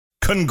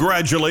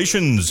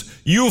Congratulations,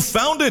 you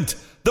found it!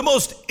 The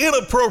most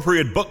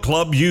inappropriate book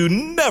club you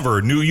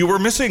never knew you were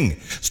missing.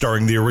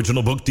 Starring the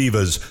original book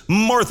divas,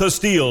 Martha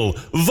Steele,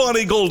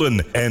 Vonnie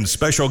Golden, and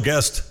special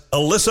guest,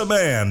 Alyssa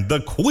Mann, the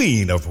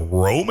queen of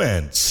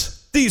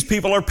romance. These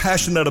people are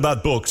passionate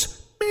about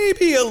books,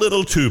 maybe a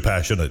little too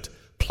passionate.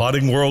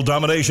 Plotting world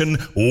domination,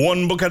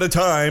 one book at a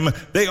time.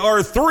 They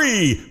are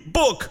 3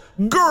 book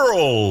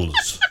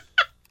girls.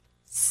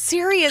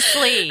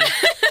 Seriously.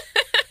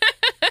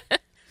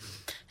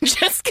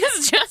 Just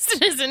because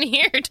Justin isn't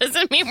here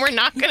doesn't mean we're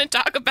not going to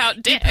talk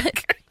about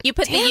Dick. You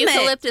put the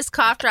eucalyptus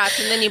cough drops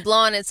and then you blow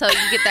on it so you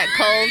get that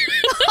cold.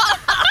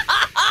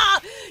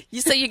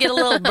 So you get a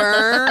little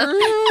burn.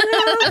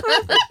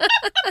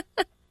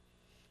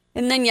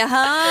 And then you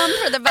hum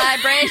for the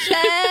vibration.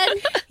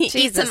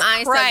 Eat some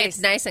ice so it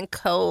gets nice and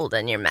cold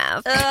in your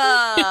mouth.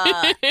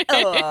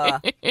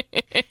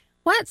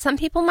 What? Some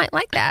people might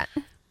like that.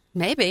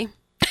 Maybe.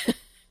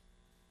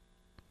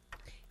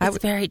 It's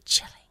very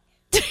chilling.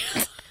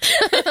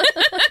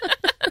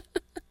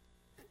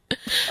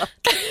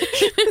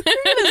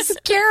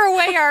 Scare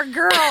away our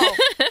girl.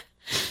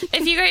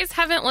 If you guys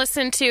haven't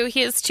listened to,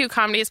 he has 2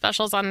 comedy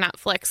specials on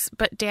Netflix,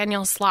 but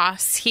Daniel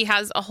Sloss, he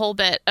has a whole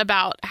bit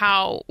about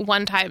how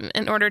one time,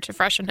 in order to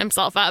freshen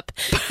himself up,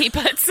 he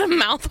put some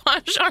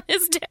mouthwash on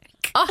his dick.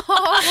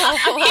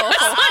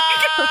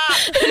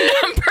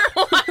 Number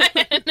 1,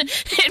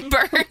 it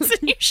burns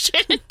and you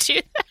shouldn't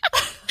do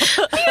that.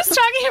 He was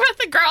talking about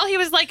the girl, he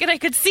was like, and I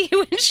could see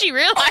when she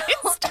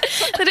realized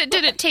that it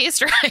didn't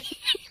taste right.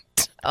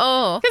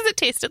 Oh. Because it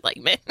tasted like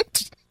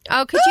mint.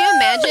 Oh, could you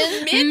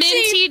imagine?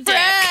 Minty dick.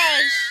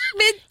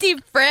 Minty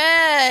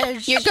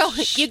fresh.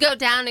 You go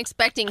down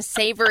expecting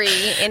savory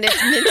and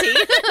it's minty.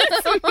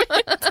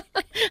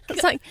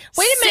 It's like,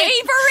 wait a minute.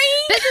 Savory?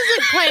 This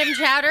isn't clam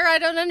chowder. I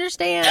don't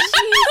understand.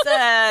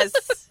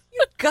 Jesus.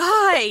 You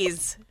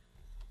guys.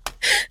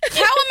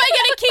 How am I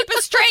going to keep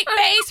a straight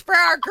face for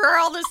our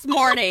girl this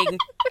morning?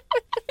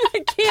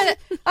 I can't.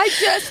 I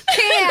just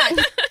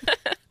can't.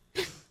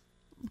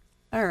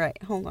 All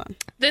right, hold on.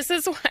 This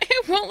is why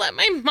I won't let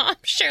my mom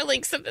share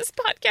links of this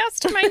podcast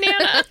to my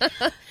Nana.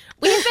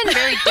 We've been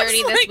very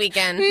dirty this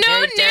weekend. No,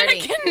 very Nana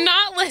dirty.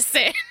 cannot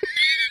listen.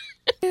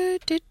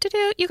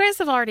 You guys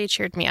have already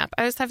cheered me up.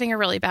 I was having a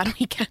really bad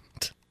weekend.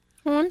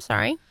 Oh, I'm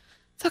sorry.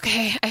 It's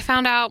okay. I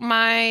found out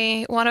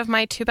one of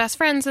my 2 best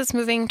friends is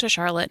moving to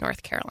Charlotte,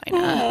 North Carolina.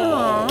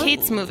 Aww.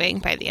 Kate's moving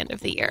by the end of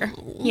the year.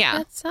 Yeah.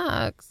 That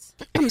sucks.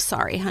 I'm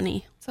sorry,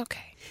 honey. It's okay.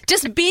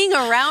 Just being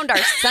around our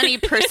sunny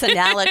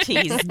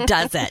personalities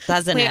does it,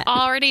 doesn't We it?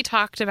 already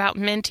talked about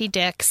minty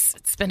dicks.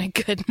 It's been a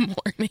good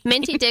morning.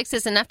 Minty dicks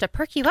is enough to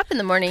perk you up in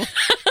the morning.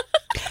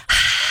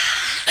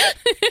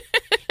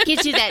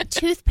 Gives you that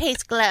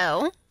toothpaste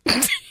glow.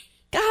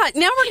 God,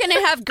 now we're going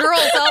to have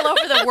girls all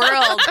over the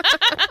world.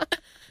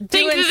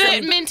 Think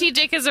that minty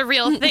dick is a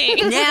real thing.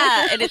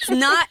 Yeah, and it's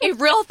not a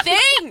real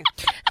thing.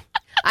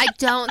 I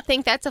don't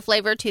think that's a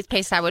flavor of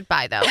toothpaste I would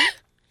buy, though.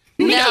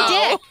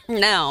 No.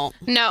 No.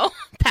 No.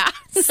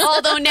 Pass.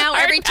 Although now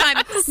every time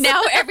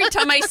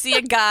I see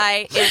a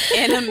guy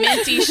in a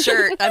minty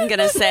shirt, I'm going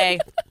to say,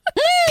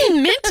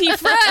 minty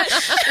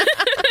fresh.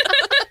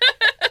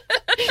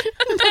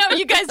 No,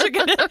 you guys are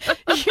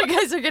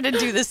gonna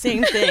do the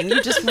same thing.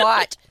 You just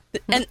watch.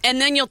 And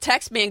then you'll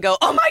text me and go,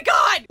 oh my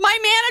God, my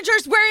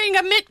manager's wearing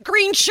a mint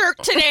green shirt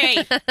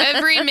today.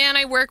 Every man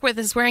I work with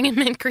is wearing a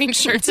mint green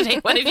shirt today.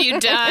 What have you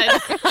done?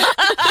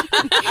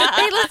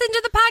 They listen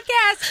to the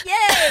podcast.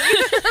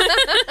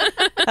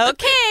 Yay.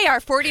 Okay, our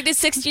 40 to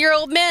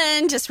 60-year-old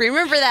men, just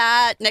remember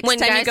that. Next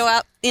time you go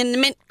out in the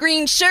mint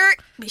green shirt,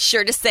 be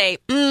sure to say,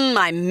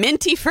 I'm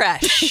minty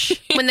fresh.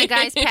 When the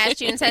guys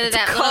pass you, instead of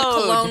that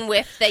little cologne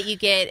whiff that you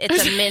get,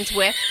 it's a mint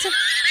whiff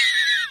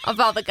of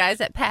all the guys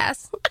that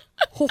pass.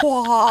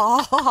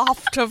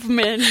 Waft of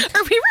men.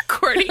 Are we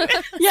recording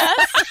this?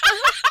 Yes.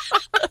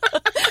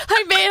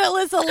 I made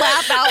Alyssa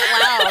laugh out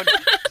loud.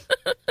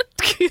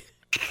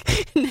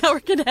 Now we're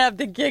going to have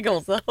the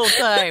giggles the whole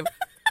time.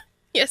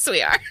 Yes,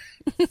 we are.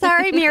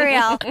 Sorry,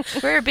 Muriel.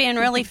 We're being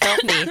really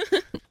filthy.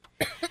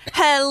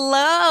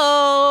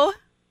 Hello.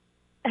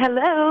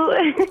 Hello.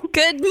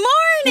 Good morning.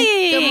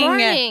 Good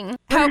morning.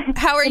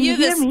 How are you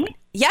this morning?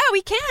 Yeah,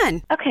 we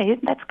can. Okay,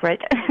 that's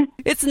great.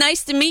 It's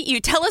nice to meet you.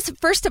 Tell us,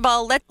 first of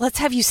all, let's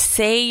have you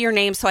say your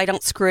name so I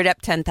don't screw it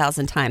up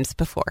 10,000 times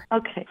before.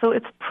 Okay, so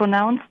it's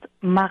pronounced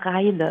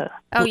Mareile.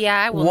 Oh, yeah,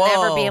 I will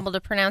never be able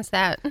to pronounce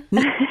that.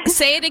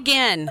 Say it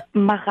again.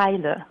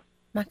 Mareile.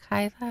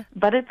 Makaila?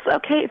 But it's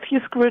okay if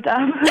you screw it up.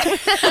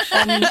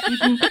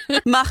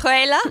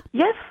 Machuela?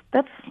 Yes,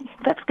 that's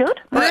good.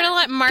 We're going to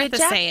let Martha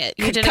say it.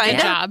 You did a good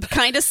job.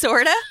 Kind of,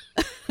 sort of.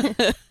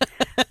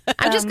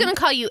 I'm just going to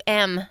call you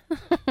M.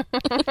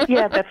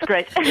 Yeah, that's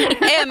great.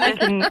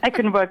 M. I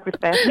can work with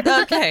that.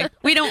 Okay.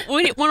 We don't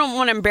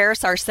want to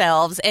embarrass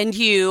ourselves. And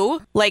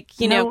you,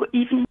 No,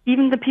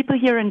 even the people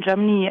here in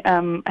Germany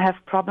have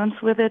problems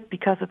with it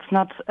because it's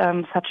not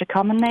such a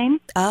common name.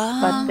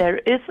 But there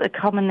is a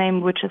common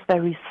name which is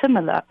very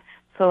similar.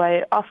 so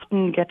I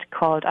often get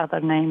called other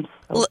names.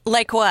 So,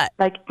 Like what?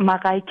 like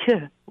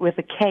Mareike with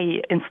a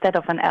K instead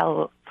of an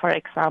L, for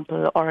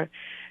example. Or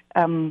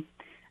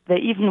there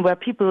even were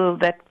people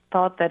that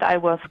thought that I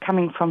was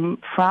coming from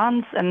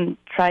France and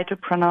tried to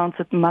pronounce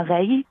it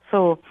Marais.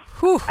 So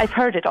I've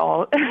heard it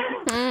all.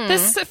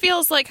 This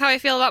feels like how I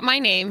feel about my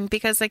name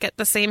because I get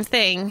the same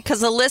thing.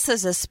 Because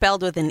Alyssa's is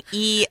spelled with an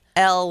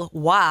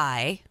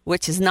E-L-Y,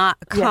 which is not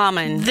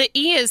common. The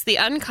E is the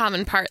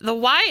uncommon part. The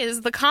Y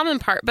is the common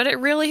part, but it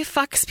really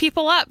fucks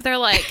people up. They're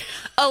like,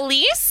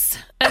 Elise,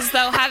 as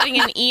though having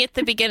an E at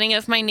the beginning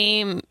of my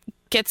name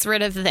gets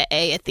rid of the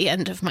A at the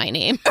end of my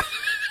name.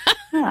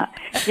 Yeah,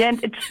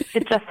 and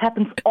it just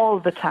happens all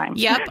the time.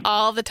 Yep,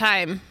 all the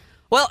time.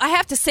 Well, I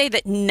have to say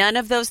that none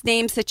of those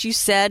names that you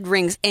said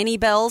rings any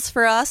bells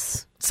for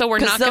us. So we're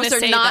not going to say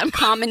those are not them.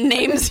 common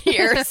names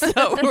here.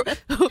 So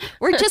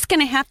we're just going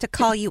to have to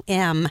call you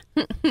M.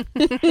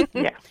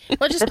 Yeah.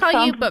 We'll just That call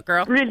you sounds Book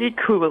Girl. Really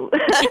cool.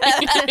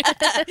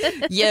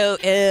 Yo,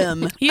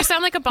 M. You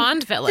sound like a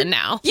Bond villain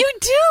now. You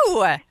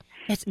do.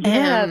 It's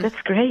Yeah, that's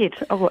great.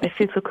 Oh, I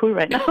feel so cool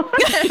right now.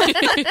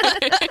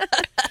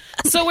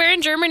 So where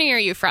in Germany are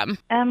you from?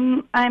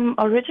 I'm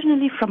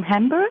originally from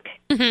Hamburg,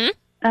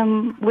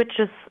 which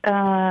is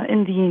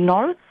in the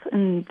north,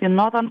 in the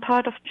northern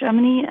part of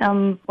Germany,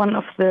 one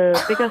of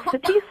the bigger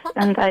cities.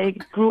 And I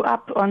grew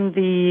up on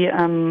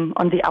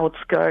the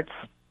outskirts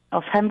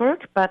of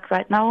Hamburg. But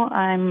right now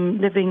I'm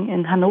living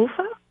in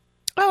Hanover,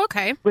 Oh,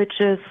 okay. which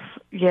is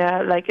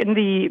like in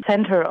the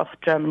center of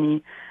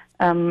Germany.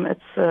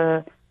 It's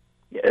a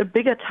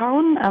bigger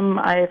town.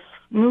 I've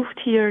moved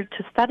here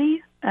to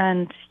study,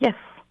 and yes,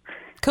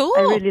 Cool.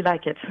 I really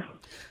like it.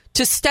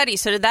 To study.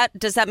 So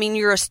does that mean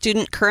you're a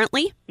student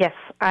currently? Yes,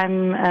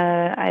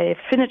 I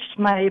finished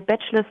my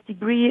bachelor's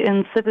degree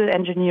in civil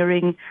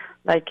engineering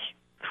like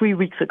 3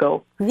 weeks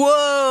ago.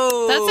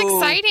 Whoa. That's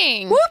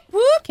exciting. Whoop,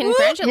 whoop, whoop.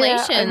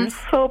 Congratulations. Yeah, I'm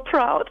so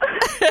proud.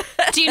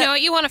 Do you know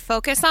what you want to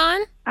focus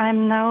on?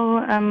 I'm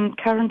now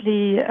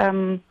currently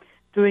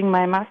doing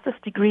my master's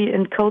degree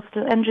in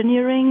coastal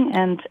engineering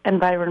and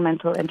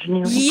environmental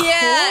engineering.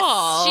 Yes.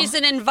 Cool. She's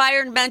an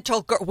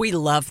environmental girl. We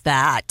love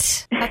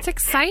that. That's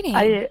exciting.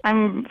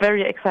 I'm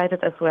very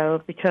excited as well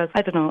because,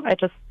 I don't know,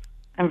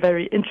 I'm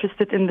very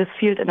interested in this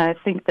field, and I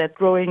think that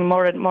growing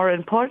more and more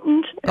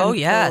important. And Oh, so,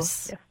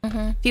 yes.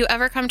 If you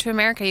ever come to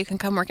America, you can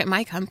come work at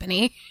my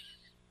company.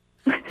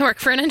 Work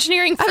for an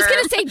engineering I firm. was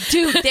going to say,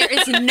 dude, there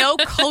is no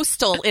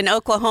coastal in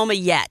Oklahoma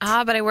yet.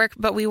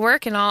 But we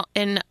work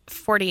in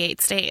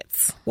 48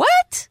 states.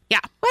 What?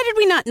 Yeah. Why did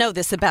we not know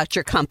this about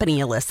your company,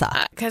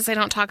 Alyssa? Because I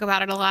don't talk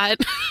about it a lot.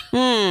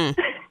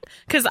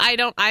 Because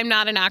I'm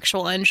not an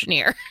actual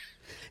engineer.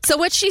 So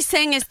what she's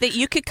saying is that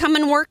you could come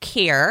and work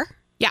here.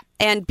 Yeah.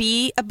 And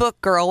be a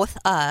book girl with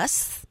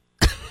us.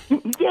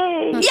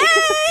 Yay!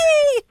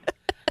 Yay!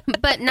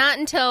 But not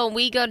until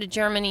we go to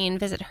Germany and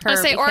visit her.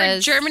 Or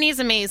Germany's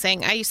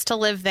amazing. I used to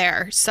live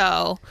there,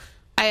 so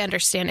I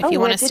understand if you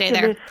where want to did stay you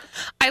there. live?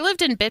 I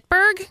lived in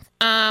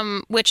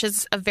Bitburg, which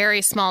is a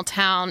very small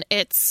town.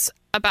 It's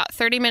about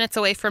 30 minutes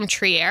away from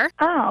Trier.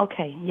 Ah,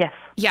 okay, yes.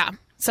 Yeah,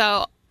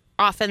 so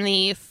off in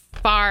the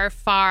far,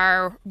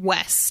 far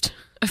west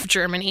of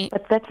Germany.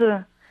 But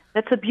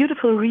that's a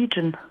beautiful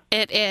region.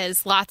 It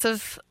is lots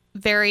of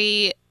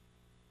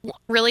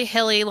really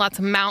hilly, lots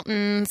of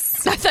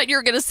mountains. I thought you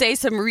were going to say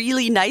some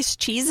really nice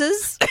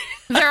cheeses.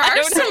 There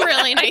are some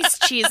really nice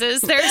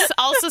cheeses. There's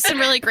also some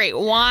really great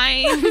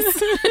wines.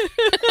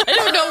 I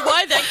don't know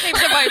why that came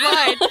to my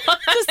mind.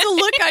 Just the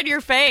look on your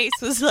face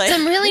was like...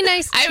 some really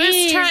nice cheese. I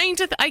was trying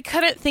to... I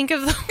couldn't think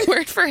of the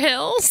word for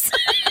hills.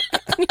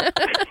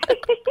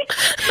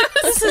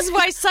 This is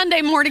why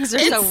Sunday mornings are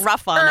so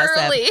rough on us.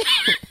 Em. Early.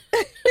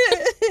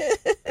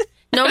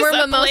 No more was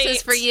up mimosas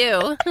late. for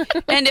you.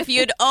 And if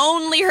you'd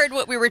only heard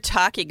what we were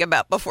talking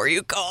about before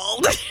you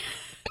called,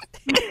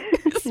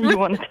 You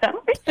want to tell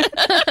me?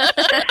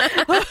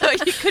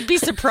 you could be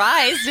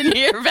surprised and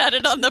hear about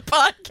it on the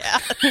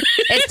podcast.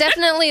 It's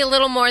definitely a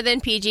little more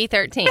than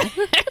PG-13.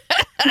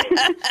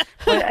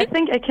 Well, I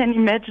think I can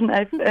imagine.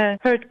 I've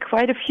heard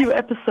quite a few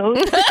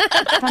episodes.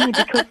 It's funny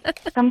because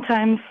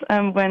sometimes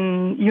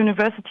when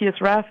university is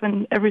rough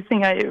and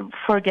everything, I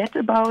forget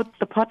about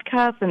the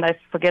podcast and I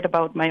forget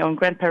about my own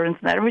grandparents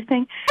and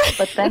everything.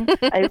 But then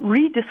I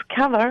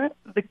rediscover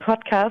the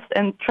podcast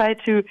and try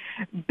to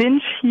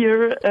binge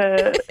hear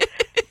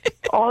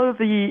all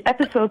the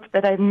episodes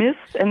that I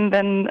missed. And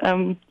then,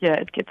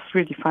 it gets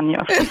really funny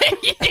often.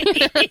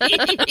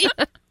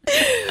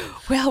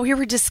 Well, we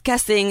were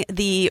discussing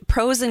the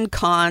pros and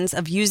cons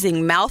of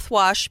using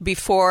mouthwash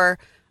before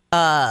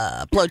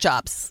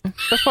blowjobs,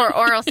 Before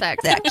oral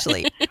sex.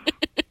 actually.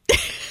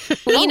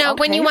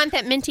 When you want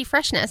that minty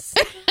freshness.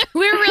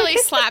 We're really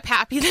slap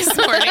happy this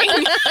morning.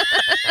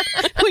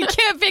 We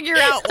can't figure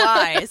out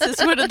why. It's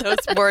just one of those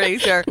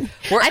mornings where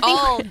we're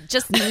all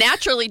just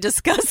naturally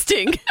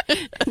disgusting.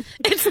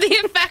 It's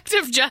the effect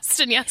of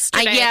Justin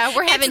yesterday. Yeah,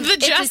 we're having the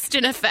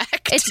Justin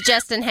effect. It's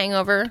Justin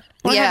hangover.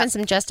 We're having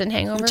some Justin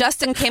hangover.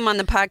 Justin came on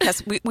the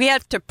podcast. We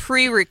have to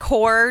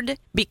pre-record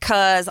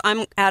because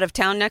I'm out of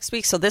town next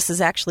week, so this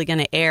is actually going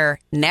to air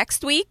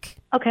next week.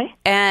 Okay.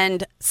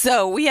 And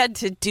so we had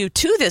to do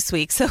 2 this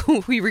week,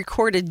 so we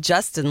recorded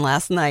Justin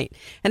last night.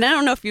 And I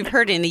don't know if you've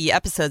heard any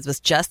episodes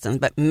with Justin,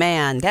 but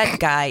man, that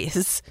guy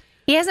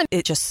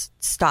it just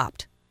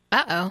stopped.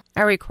 Uh-oh.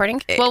 Are we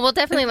recording? Well, we'll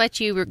definitely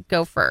let you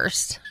go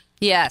first.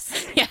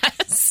 Yes.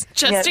 Yes.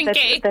 Just in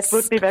case. That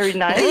would be very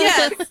nice.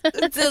 Yes.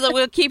 So that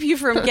we'll keep you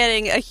from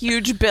getting a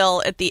huge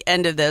bill at the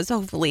end of this,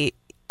 hopefully.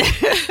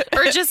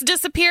 Or just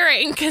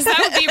disappearing, because that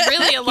would be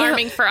really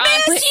alarming for us.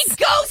 Man, she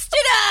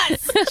ghosted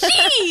us!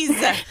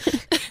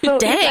 Jeez! So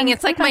Dang, if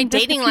it's like my I'm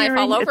dating life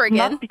all disappearing, over it's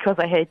again. Not because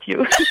I hate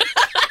you.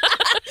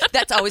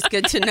 That's always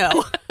good to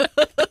know.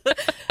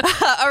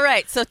 All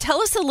right, so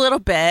tell us a little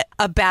bit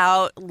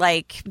about,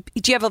 like,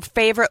 do you have a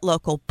favorite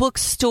local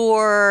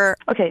bookstore?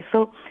 Okay,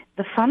 so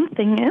the fun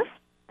thing is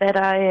that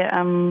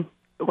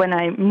when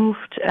I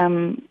moved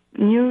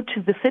new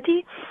to the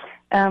city,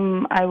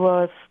 I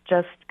was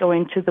just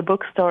going to the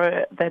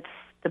bookstore that's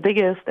the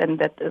biggest and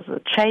that is a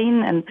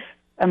chain. And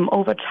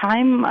over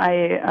time,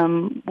 I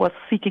was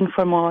seeking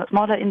for more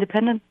smaller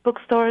independent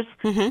bookstores,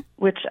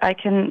 which I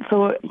can.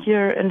 So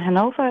here in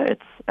Hanover,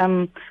 it's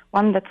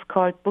one that's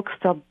called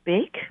Bookstore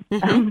Big.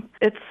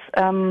 It's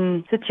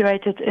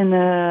situated in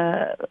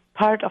a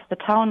part of the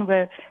town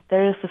where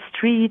there is a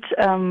street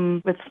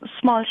with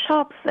small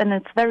shops, and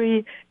it's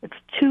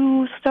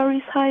 2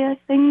 stories high, I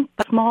think,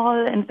 small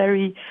and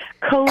very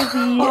cozy,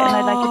 and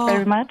I like it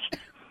very much.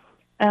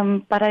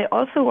 But I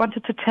also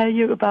wanted to tell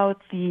you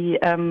about the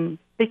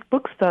big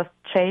bookstore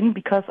chain,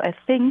 because I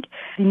think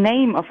the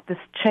name of this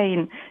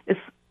chain is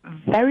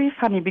very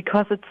funny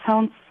because it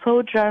sounds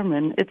so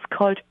German. It's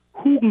called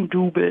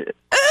Hugendubel.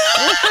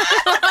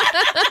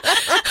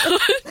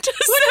 What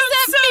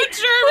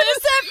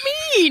does that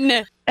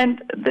mean?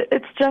 And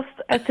it's just,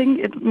 I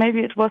think maybe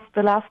it was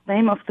the last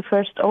name of the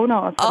first owner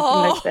or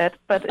something like that.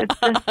 But it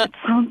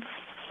sounds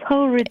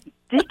so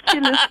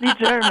ridiculously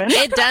German.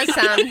 It does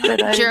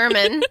sound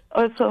German.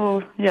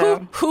 Also, yeah.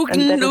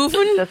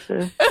 Hugendubel?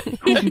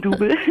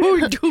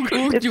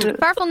 Hugendubel.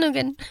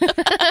 Farfelnugen.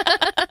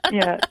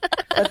 Yeah,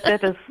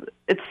 but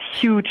it's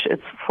huge.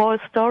 It's 4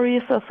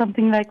 stories or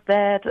something like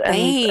that.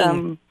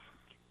 And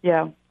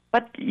yeah,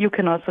 but you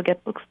can also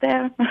get books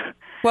there.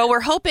 Well,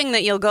 we're hoping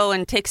that you'll go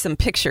and take some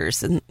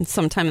pictures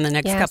sometime in the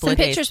next couple of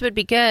days. Some pictures would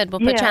be good. We'll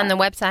put you on the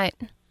website.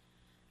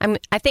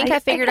 I think I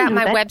figured out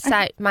my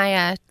website,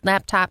 my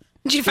laptop.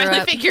 Did you finally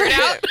figure it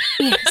out?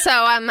 So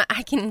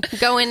I can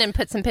go in and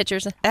put some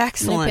pictures.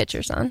 Excellent. New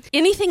pictures on.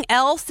 Anything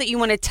else that you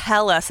want to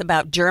tell us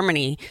about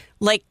Germany?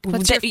 Like,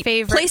 what's your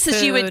favorite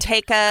places you would food?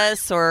 take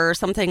us or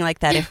something like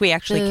that if we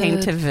actually came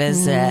to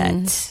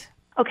visit?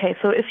 Okay,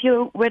 so if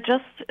you were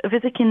just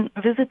visiting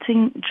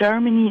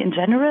Germany in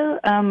general,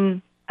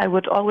 I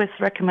would always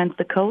recommend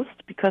the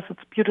coast because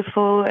it's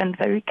beautiful and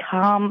very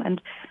calm,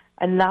 and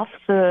I love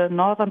the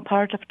northern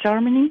part of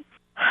Germany.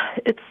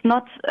 It's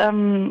not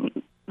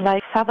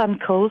like southern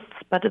coasts,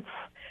 but it's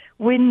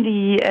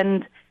windy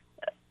and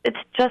it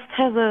just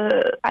has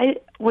I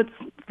would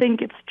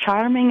think it's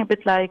charming, a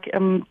bit like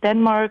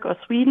Denmark or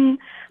Sweden.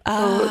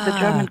 So the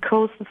German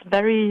coast is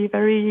very,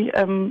 very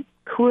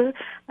cool.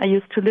 I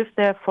used to live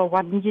there for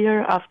 1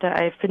 year after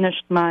I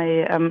finished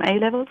my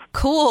A-levels.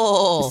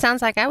 Cool.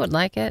 Sounds like I would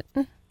like it.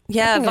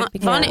 Yeah,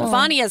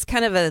 Vani is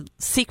kind of a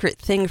secret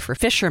thing for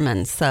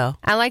fishermen, so.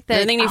 I like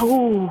the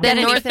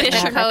north of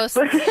the coast,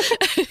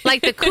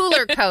 like the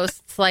cooler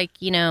coasts, like,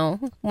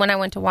 when I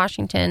went to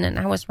Washington and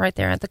I was right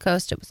there at the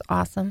coast, it was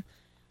awesome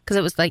because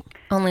it was like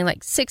only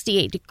like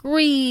 68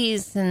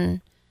 degrees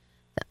and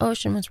the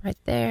ocean was right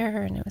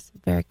there and it was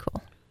very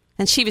cool.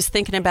 And she was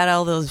thinking about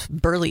all those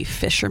burly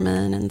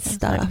fishermen and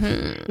stuff.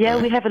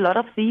 Yeah, we have a lot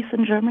of these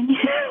in Germany.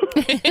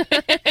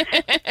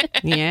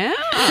 Yeah.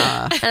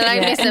 I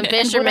like me some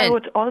fishermen.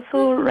 What I would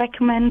also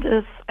recommend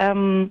is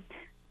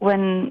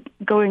when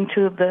going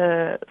to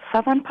the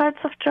southern parts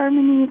of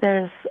Germany,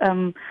 there's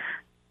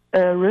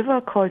a river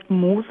called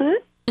Mosel,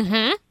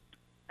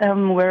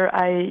 where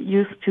I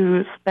used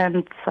to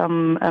spend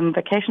some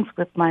vacations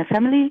with my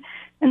family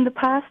in the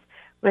past,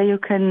 where you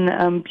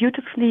can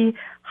beautifully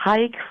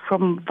hike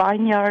from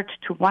vineyard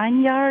to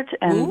vineyard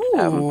and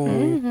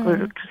go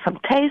to some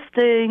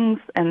tastings,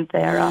 and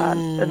there are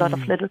a lot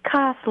of little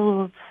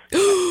castles.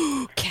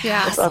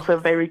 It's also a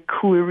very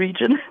cool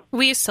region.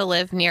 We used to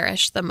live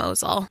nearish the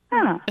Mosel.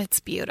 It's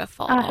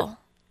beautiful.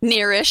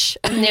 Nearish.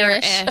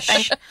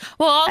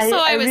 Well, also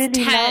I was really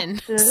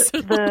 10.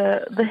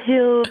 The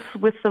hills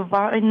with the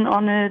vine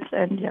on it,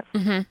 and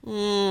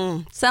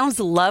Sounds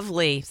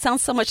lovely.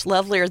 Sounds so much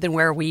lovelier than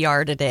where we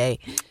are today.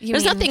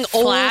 There's mean nothing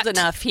flat? old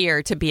enough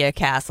here to be a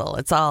castle.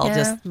 It's all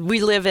just, we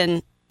live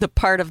in the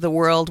part of the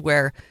world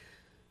where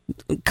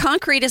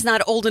concrete is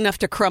not old enough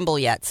to crumble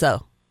yet,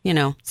 so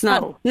It's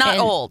not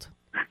old.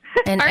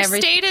 And our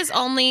state is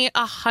only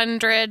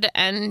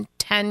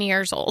 110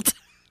 years old.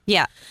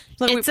 Yeah.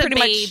 Look, it's a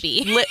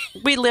baby.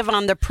 We live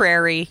on the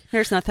prairie.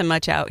 There's nothing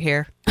much out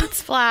here.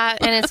 It's flat.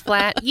 And it's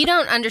flat. You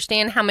don't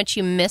understand how much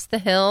you miss the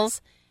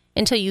hills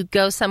until you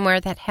go somewhere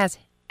that has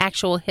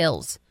actual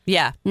hills.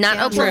 Yeah. Not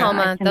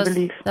Oklahoma.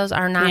 Those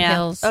are not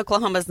hills.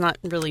 Oklahoma's not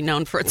really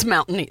known for its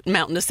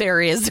mountainous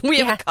areas. We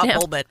have a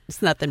couple, but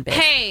it's nothing big.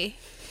 Hey,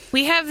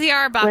 we have the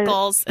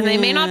Arbuckles, and they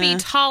may not be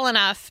tall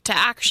enough to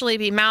actually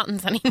be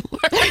mountains anymore.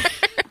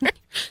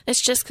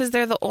 It's just because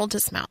they're the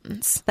oldest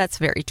mountains. That's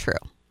very true.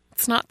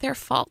 It's not their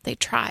fault. They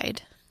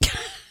tried.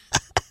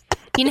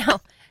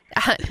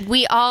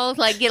 We all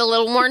get a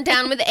little worn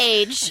down with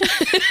age.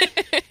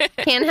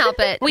 Can't help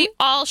it. We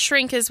all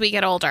shrink as we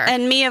get older.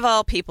 And me of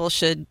all people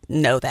should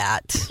know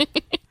that.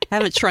 I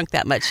haven't shrunk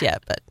that much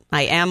yet, but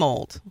I am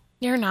old.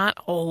 You're not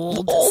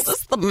old. Old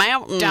as the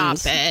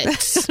mountains.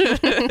 Stop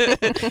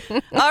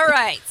it. All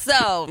right.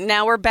 So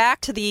now we're back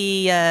to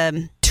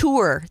the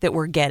tour that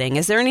we're getting.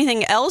 Is there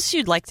anything else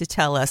you'd like to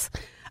tell us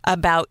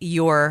about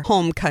your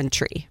home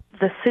country?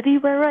 The city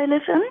where I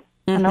live in,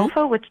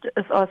 Hannover, which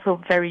is also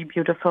very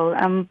beautiful.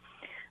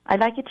 I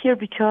like it here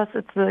because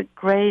it's a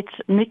great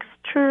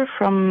mixture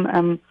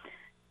from,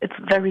 it's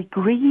very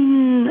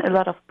green, a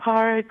lot of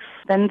parks.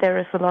 Then there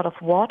is a lot of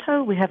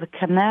water. We have a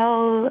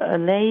canal, a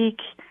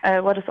lake.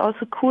 What is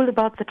also cool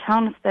about the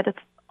town is that it's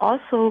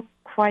also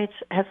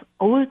has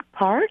old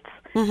parts.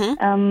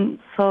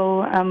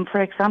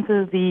 For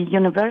example, the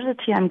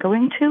university I'm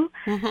going to,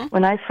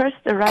 when I first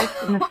arrived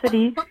in the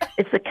city,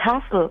 it's a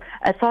castle.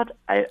 I thought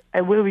I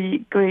will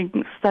be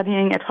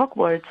studying at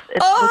Hogwarts.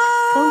 It looks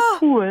so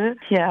cool.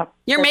 Yeah.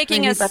 You're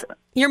making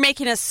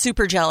us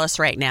super jealous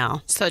right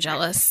now. So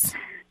jealous.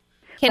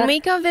 Can we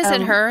go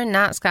visit her and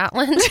not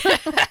Scotland?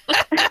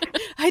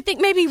 I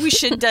think maybe we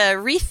should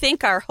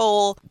rethink our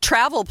whole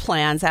travel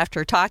plans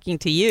after talking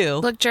to you.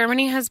 Look,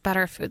 Germany has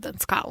better food than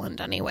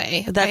Scotland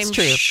anyway. That's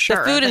true.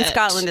 Sure the food in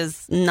Scotland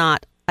is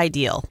not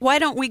ideal. Why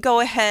don't we go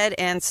ahead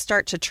and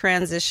start to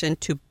transition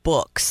to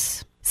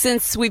books?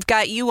 Since we've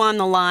got you on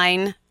the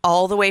line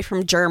all the way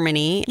from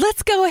Germany,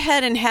 let's go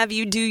ahead and have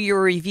you do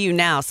your review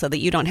now so that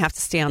you don't have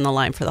to stay on the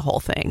line for the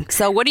whole thing.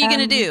 So what are you going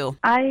to do?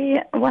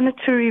 I wanted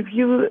to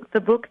review the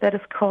book that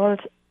is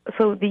called,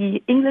 so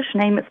the English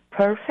name is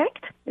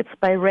Perfect. It's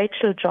by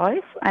Rachel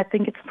Joyce. I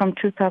think it's from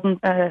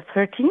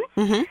 2013.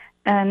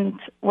 And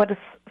what is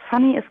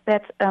funny is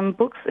that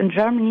books in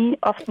Germany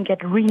often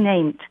get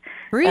renamed.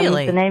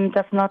 Really? The name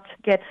does not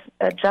get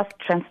just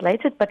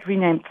translated, but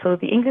renamed. So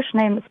the English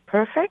name is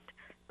Perfect,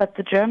 but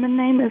the German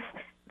name is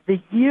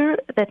The Year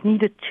That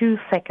Needed 2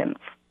 Seconds.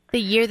 The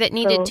Year That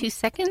Needed 2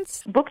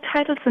 Seconds? Book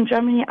titles in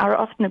Germany are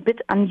often a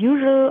bit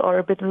unusual or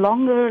a bit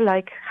longer,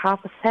 like half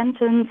a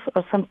sentence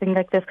or something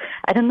like this.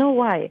 I don't know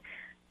why,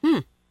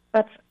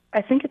 but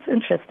I think it's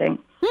interesting.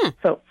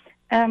 So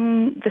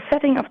the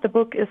setting of the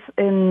book is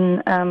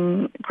in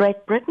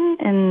Great Britain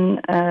in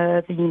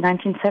the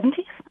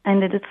 1970s,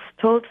 and it is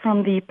told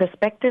from the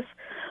perspective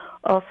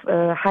of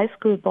a high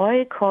school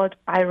boy called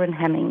Byron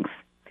Hemmings.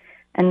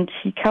 And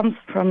he comes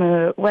from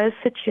a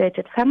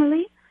well-situated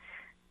family,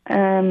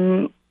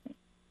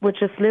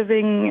 which is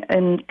living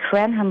in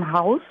Cranham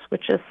House,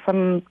 which is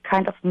some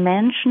kind of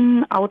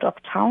mansion out of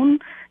town,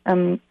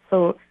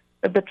 so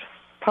a bit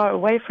far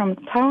away from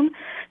town.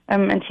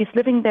 And he's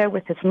living there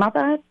with his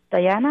mother,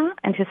 Diana,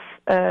 and his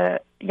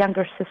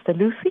younger sister,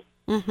 Lucy.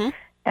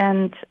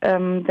 And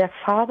their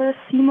father,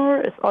 Seymour,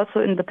 is also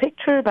in the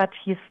picture, but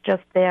he's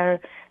just there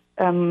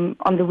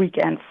on the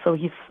weekends. So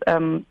he's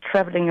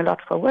traveling a lot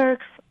for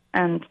work,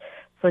 and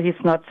so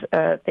he's not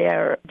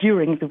there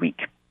during the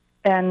week.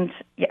 And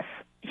yes,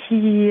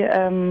 he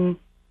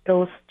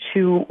goes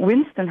to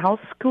Winston House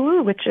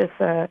School, which is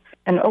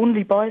an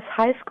only boys'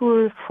 high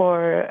school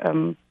for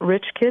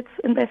rich kids,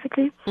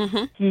 basically.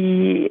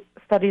 He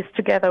studies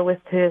together with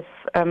his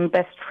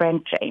best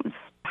friend, James.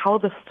 How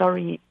the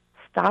story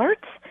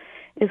starts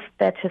is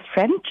that his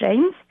friend,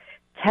 James,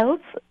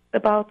 tells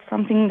about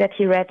something that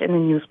he read in a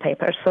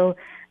newspaper. So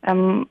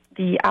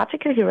the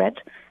article he read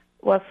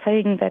was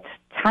saying that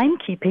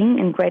timekeeping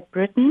in Great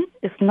Britain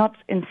is not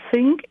in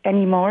sync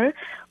anymore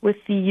with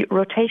the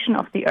rotation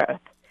of the Earth.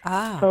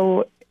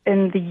 So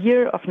in the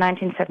year of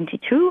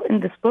 1972, in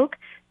this book,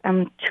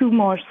 2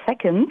 more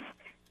seconds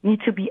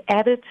need to be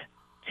added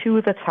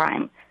to the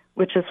time,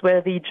 which is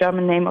where the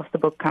German name of the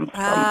book comes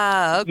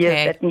from. Okay.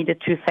 Years that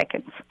needed 2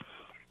 seconds.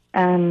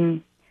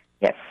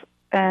 Yes,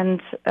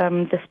 and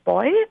this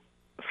boy,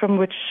 from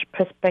which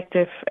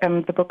perspective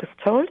the book is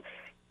told,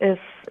 is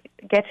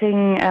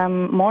getting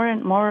more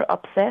and more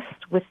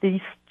obsessed with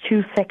these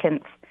 2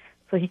 seconds.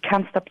 So he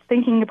can't stop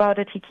thinking about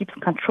it. He keeps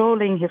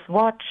controlling his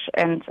watch,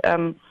 and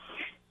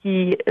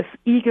he is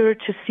eager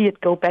to see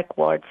it go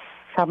backwards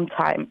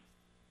sometime.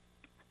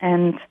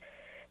 And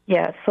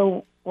yeah,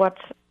 so what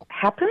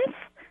happens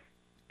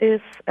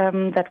is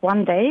that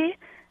one day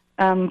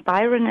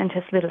Byron and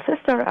his little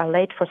sister are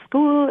late for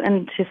school,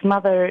 and his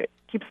mother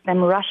keeps them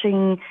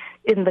rushing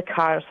in the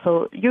car.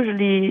 So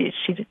usually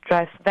she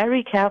drives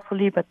very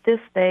carefully, but this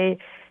day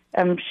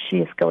she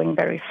is going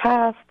very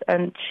fast,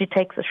 and she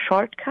takes a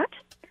shortcut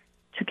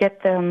to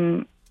get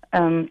them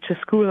to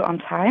school on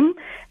time.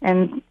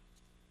 And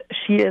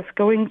she is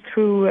going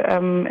through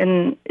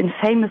an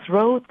famous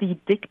road, the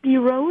Digby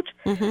Road,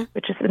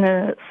 which is in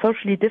a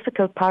socially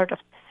difficult part of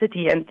the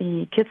city, and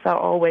the kids are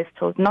always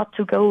told not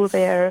to go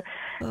there.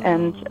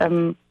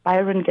 And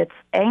Byron gets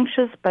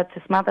anxious, but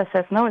his mother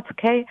says, no, it's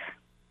okay.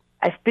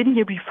 I've been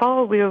here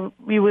before.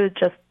 We will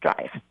just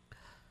drive.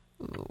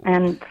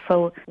 And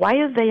so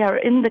while they are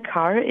in the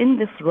car in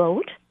this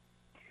road,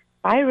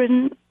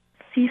 Byron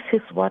sees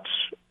his watch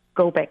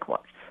go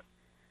backwards.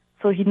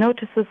 So he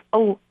notices,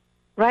 oh,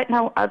 right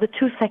now are the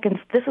 2 seconds.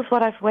 This is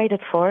what I've waited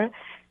for.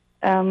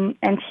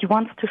 And he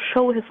wants to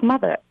show his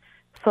mother.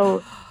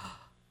 So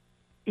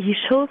he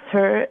shows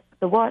her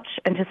the watch,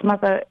 and his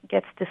mother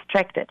gets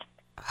distracted.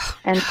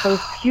 And for a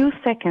few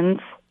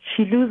seconds,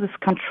 she loses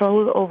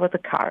control over the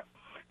car.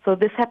 So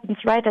this happens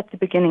right at the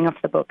beginning of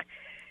the book.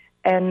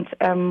 And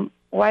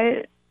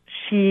while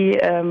she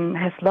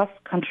has lost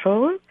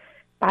control,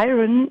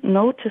 Byron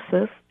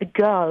notices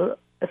a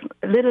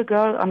little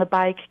girl on a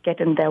bike get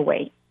in their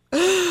way.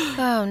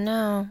 Oh,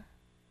 no.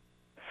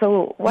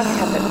 So what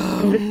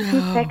happens? In these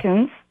 2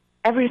 seconds,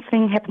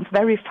 everything happens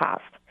very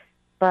fast.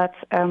 But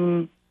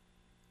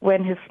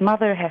when his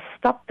mother has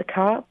stopped the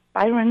car,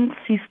 Byron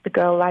sees the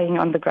girl lying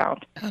on the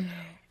ground. Oh, no.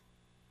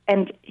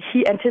 And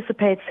he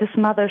anticipates his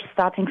mother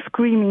starting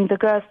screaming, the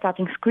girl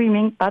starting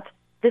screaming, but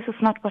this is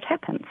not what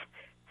happens.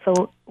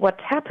 So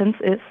what happens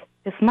is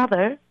his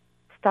mother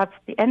starts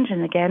the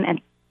engine again and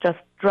just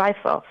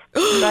drives off,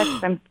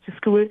 drives them to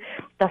school,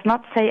 does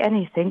not say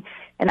anything.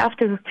 And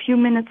after a few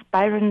minutes,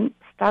 Byron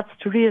starts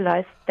to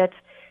realize that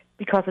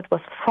because it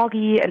was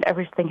foggy and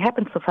everything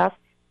happened so fast,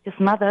 his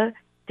mother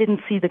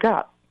didn't see the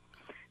girl.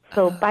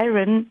 So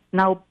Byron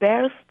now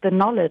bears the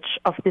knowledge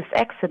of this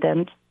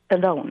accident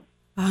alone.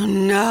 Oh,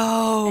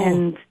 no.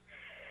 And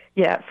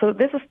yeah, so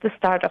this is the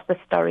start of the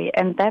story.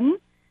 And then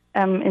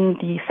in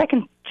the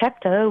second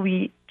chapter,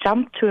 we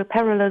jump to a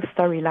parallel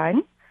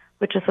storyline,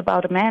 which is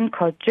about a man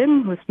called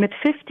Jim, who's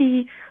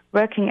mid-50,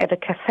 working at a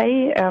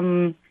cafe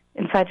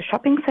inside a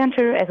shopping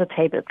center as a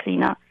table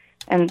cleaner.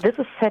 And this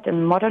is set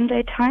in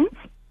modern-day times.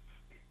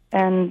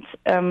 And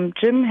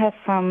Jim has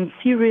some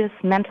serious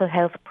mental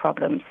health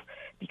problems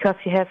because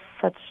he has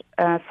such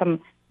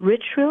some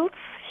rituals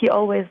he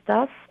always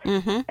does,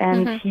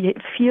 and he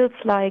feels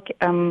like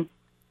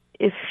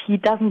if he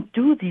doesn't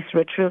do these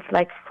rituals,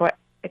 like for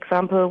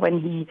example, when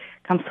he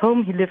comes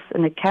home, he lives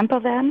in a camper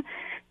van,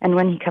 and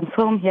when he comes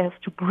home, he has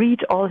to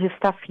greet all his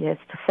stuff. He has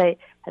to say,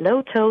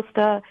 hello,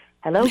 toaster,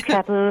 hello,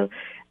 kettle,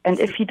 and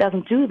if he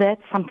doesn't do that,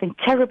 something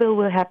terrible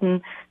will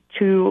happen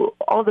to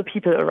all the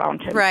people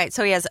around him. Right,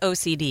 so he has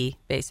OCD,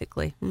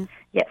 basically.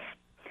 Yes.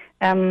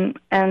 And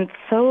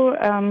so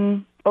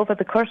over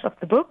the course of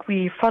the book,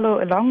 we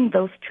follow along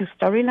those two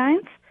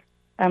storylines.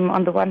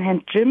 On the one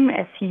hand, Jim,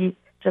 as he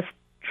just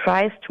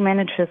tries to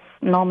manage his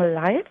normal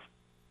life.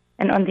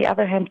 And on the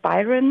other hand,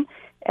 Byron,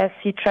 as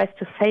he tries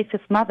to save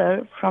his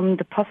mother from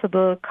the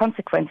possible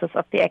consequences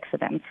of the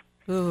accident.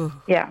 Ooh.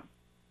 Yeah.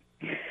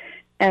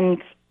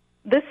 And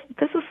this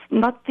is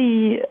not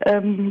the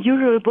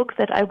usual book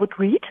that I would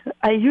read.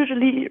 I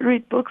usually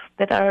read books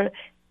that are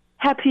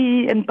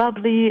happy and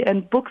bubbly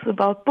and books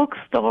about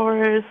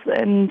bookstores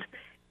and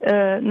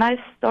nice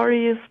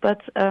stories,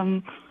 but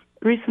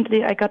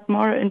recently I got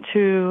more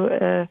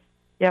into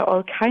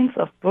all kinds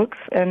of books,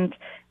 and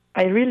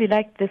I really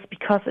like this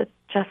because it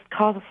just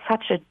causes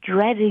such a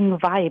dreading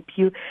vibe.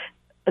 You,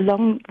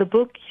 along the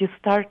book, you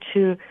start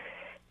to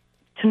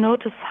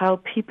notice how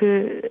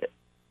people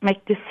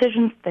make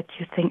decisions that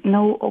you think,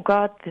 no, oh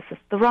God, this is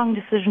the wrong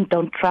decision.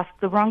 Don't trust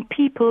the wrong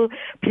people.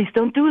 Please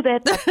don't do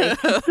that. But they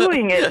keep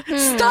doing it.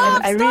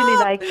 Stop! I really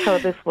liked how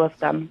this was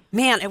done.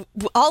 Man,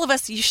 all of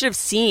us, you should have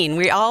seen.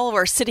 We all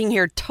were sitting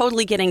here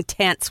totally getting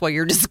tense while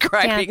you're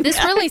describing. Yeah,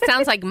 this really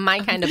sounds like my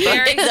kind of book.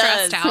 Very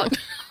stressed out.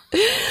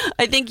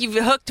 I think you've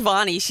hooked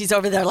Vonnie. She's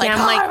over there like,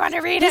 I want to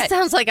read this it.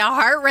 Sounds like a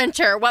heart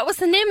wrencher. What was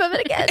the name of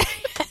it again?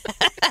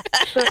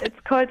 So it's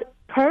called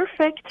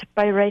Perfect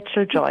by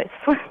Rachel Joyce.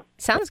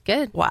 Sounds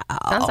good. Wow.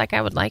 Sounds like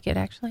I would like it,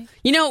 actually.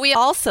 You know, we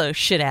also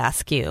should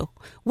ask you,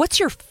 what's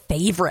your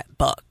favorite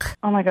book?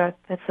 Oh, my God.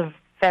 That's a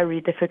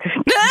very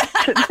difficult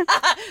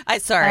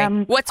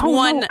question. What's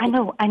one?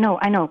 No, I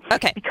know.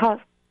 Okay. Because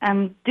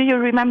do you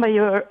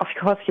remember of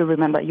course you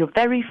remember, your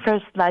very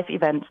first live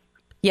event?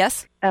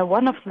 Yes.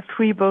 One of the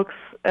 3 books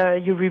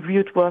you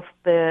reviewed was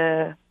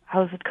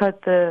how is it called?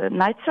 The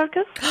Night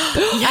Circus?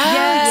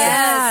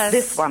 Yes.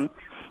 This one.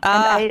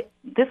 And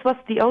this was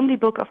the only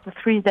book of the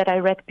 3 that I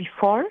read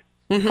before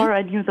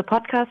I knew the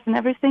podcast and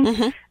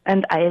everything,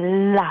 and I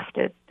loved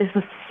it. This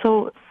is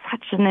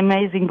such an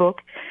amazing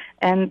book,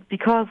 and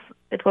because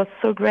it was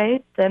so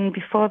great, then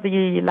before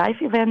the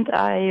live event,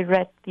 I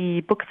read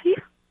The Book Thief.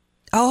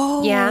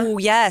 Oh, yeah.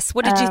 Yes.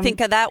 What did you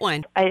think of that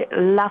one? I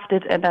loved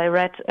it, and I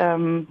read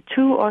 2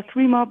 or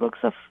 3 more books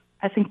of,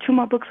 I think 2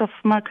 more books of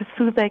Markus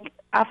Zusak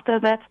after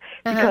that,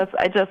 because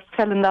I just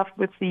fell in love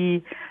with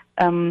the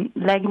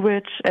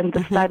language and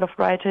the style of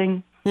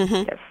writing.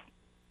 Yes.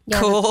 Yeah,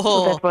 cool.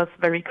 So that was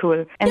very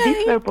cool. And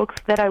these were books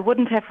that I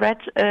wouldn't have read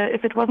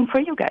if it wasn't for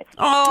you guys.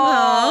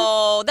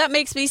 Oh, that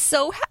makes me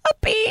so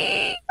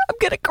happy. I'm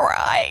going to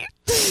cry.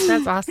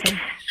 That's awesome.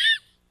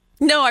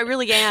 No, I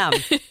really am.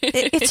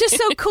 It's just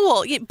so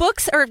cool.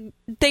 Books are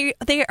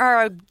they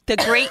are the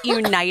great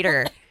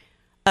uniter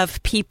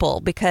of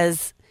people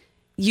because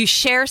you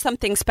share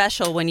something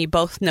special when you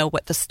both know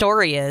what the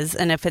story is,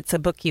 and if it's a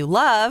book you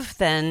love,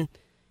 then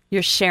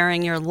you're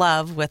sharing your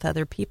love with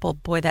other people.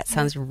 Boy, that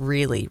sounds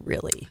really,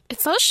 really...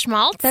 It's so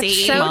schmaltzy.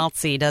 That's so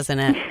schmaltzy, doesn't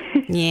it?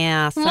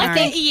 Yeah, sorry. Look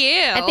at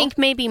you. I think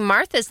maybe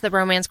Martha's the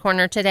romance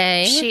corner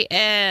today. She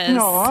is.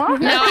 No.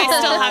 No, I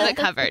still have it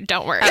covered.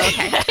 Don't worry. Oh,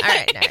 okay. All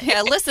right.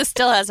 Yeah, Alyssa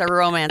still has a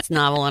romance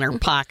novel in her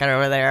pocket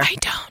over there. I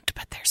don't,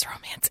 but there's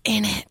romance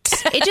in it.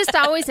 It just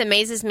always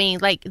amazes me,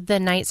 like the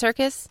Night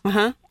Circus,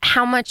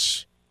 how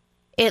much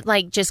it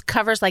like just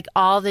covers like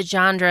all the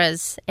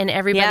genres and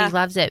everybody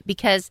loves it,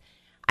 because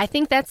I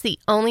think that's the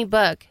only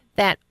book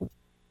that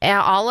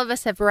all of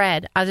us have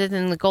read other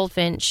than The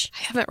Goldfinch.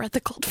 I haven't read The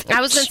Goldfinch.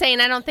 I was going to say,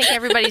 and I don't think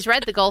everybody's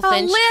read The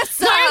Goldfinch.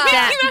 Alyssa! Why are you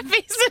making that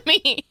face at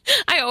me?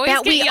 I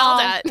always get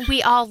yelled at.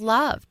 We all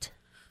loved.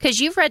 Because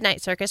you've read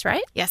Night Circus,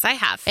 right? Yes, I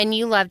have. And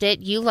you loved it.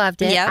 You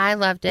loved it. Yep. I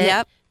loved it.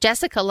 Yep.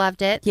 Jessica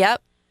loved it.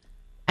 Yep.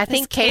 I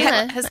think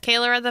Kayla... Has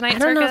Kayla read The Night I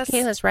don't know if Circus?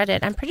 Kayla's read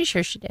it. I'm pretty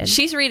sure she did.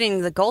 She's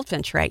reading The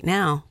Goldfinch right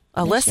now.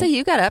 Alyssa,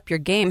 you got to up your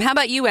game. How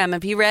about you, Em?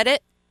 Have you read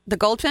it? The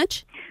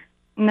Goldfinch?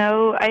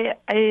 No, I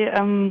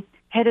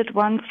had it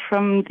once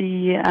from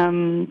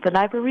the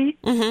library.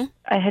 Mm-hmm.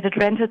 I had it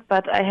rented,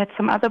 but I had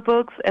some other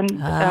books, and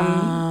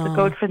The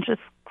Goldfinch is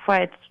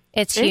quite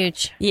It's big,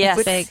 huge. Yes.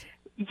 It's big.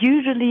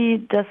 Usually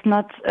does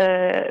not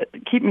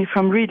keep me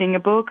from reading a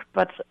book,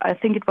 but I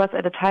think it was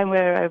at a time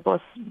where I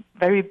was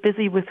very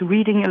busy with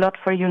reading a lot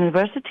for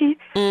university.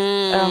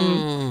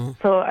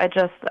 So I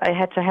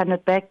had to hand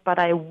it back, but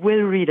I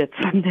will read it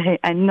someday.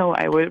 I know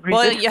I will read it.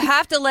 Well, you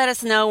have to let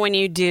us know when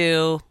you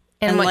do.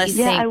 And what you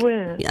Yeah, I think.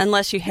 will.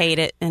 Unless you hate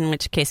it, in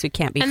which case we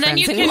can't be And then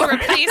friends you anymore. can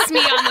replace me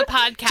on the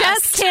podcast.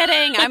 Just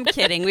kidding. I'm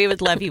kidding. We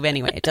would love you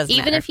anyway. It doesn't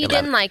Even matter if you love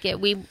didn't like it,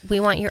 we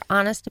want your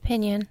honest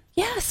opinion.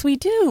 Yes, we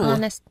do.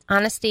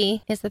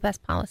 Honesty is the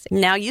best policy.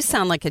 Now you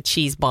sound like a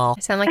cheese ball.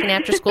 I sound like an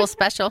after-school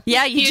special.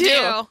 Yeah, you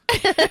You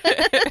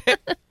do.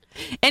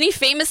 Any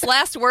famous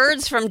last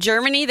words from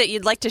Germany that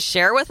you'd like to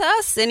share with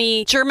us?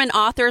 Any German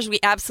authors we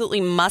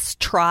absolutely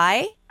must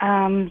try?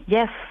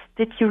 Yes.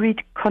 Did you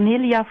read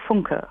Cornelia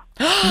Funke?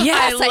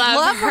 Yes, I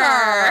love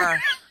her.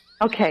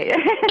 Okay.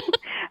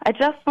 I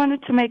just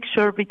wanted to make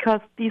sure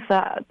because these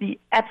are the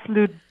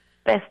absolute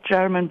best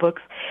German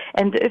books.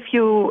 And if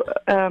you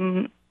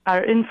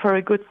are in for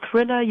a good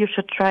thriller, you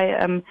should try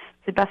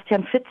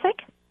Sebastian Fitzek.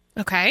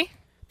 Okay.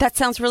 That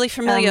sounds really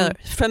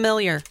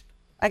familiar.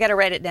 I got to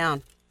write it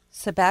down.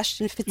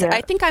 Sebastian Fitzek. Yeah.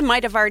 I think I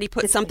might have already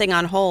put something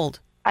on hold.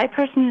 I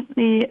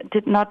personally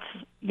did not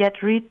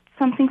yet read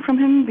something from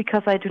him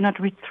because I do not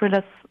read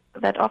thrillers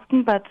that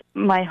often, but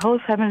my whole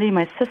family,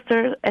 my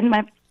sister and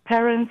my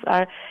parents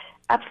are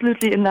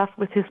absolutely in love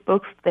with his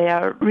books. They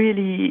are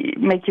really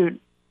make you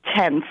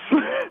tense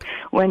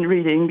when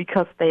reading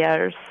because they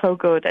are so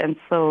good and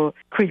so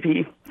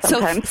creepy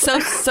sometimes. So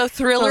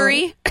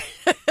thrillery.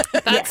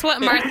 That's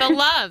what Martha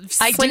loves.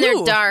 When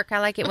they're dark. I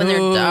like it when they're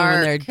dark.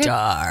 When they're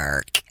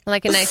dark. I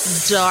like a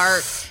nice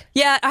dark.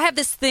 Yeah, I have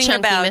this thing Chunky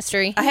about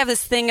mystery. I have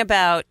this thing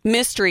about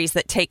mysteries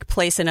that take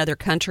place in other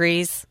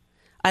countries.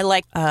 I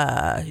like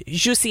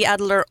Jussi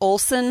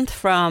Adler-Olsen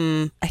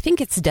from, I think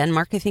it's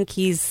Denmark. I think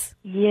he's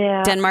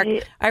Denmark.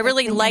 I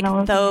really like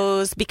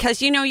those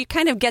because, you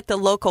kind of get the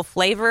local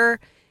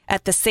flavor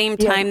at the same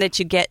time that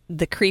you get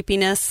the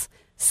creepiness.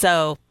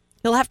 So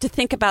you'll have to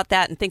think about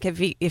that and think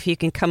if you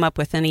can come up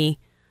with any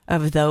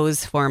of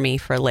those for me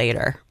for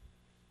later.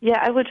 Yeah,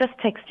 I will just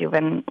text you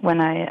when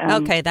I...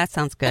 Okay, that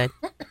sounds good.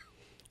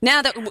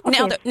 Now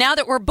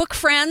that we're book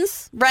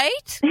friends,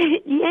 right? Yay!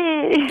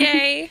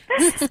 Yay.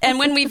 And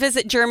when we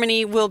visit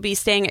Germany, we'll be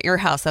staying at your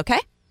house, okay?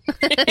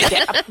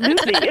 Yeah,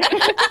 absolutely.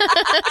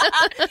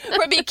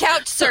 We'll be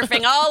couch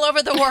surfing all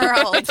over the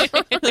world.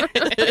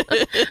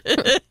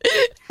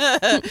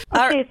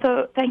 Okay,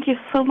 so thank you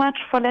so much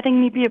for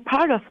letting me be a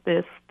part of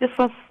this. This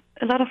was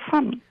a lot of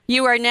fun.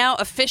 You are now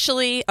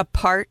officially a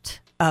part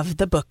of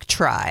the book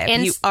tribe.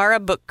 And you are a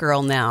book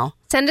girl now.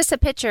 Send us a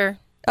picture.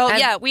 Oh, of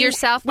yeah.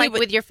 yourself, we like would-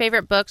 with your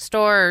favorite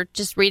bookstore or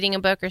just reading a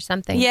book or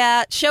something.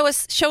 Yeah, show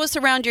us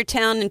around your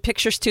town and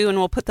pictures too, and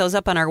we'll put those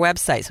up on our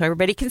website so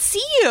everybody can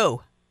see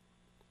you.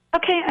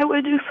 Okay, I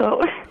will do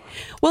so.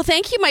 Well,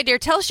 thank you, my dear.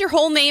 Tell us your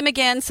whole name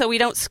again so we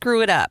don't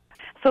screw it up.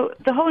 So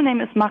the whole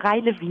name is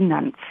Mareile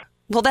Wienand.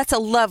 Well, that's a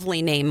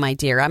lovely name, my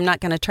dear. I'm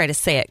not going to try to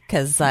say it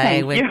because I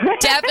Thank would you.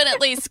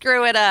 definitely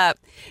screw it up.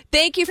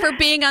 Thank you for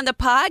being on the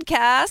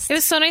podcast. It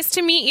was so nice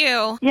to meet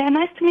you. Yeah,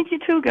 nice to meet you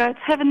too, guys.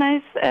 Have a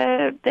nice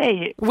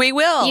day. We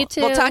will. You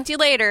too. We'll talk to you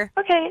later.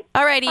 Okay.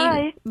 All righty.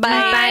 Bye.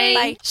 Bye.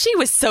 Bye. She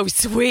was so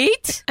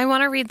sweet. I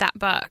want to read that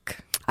book.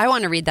 I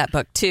want to read that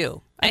book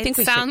too. I think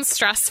it we sounds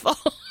stressful.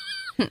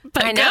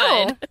 But I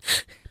know. good.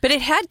 But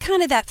it had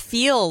kind of that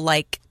feel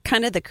like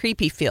kind of the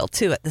creepy feel,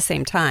 too, at the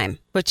same time,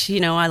 which,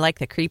 I like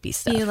the creepy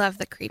stuff. You love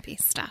the creepy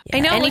stuff. Yeah. I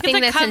know. Anything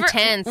look at the that's cover,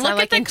 intense. Look I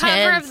like at the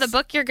intense. cover of the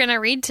book you're going to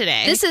read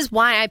today. This is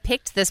why I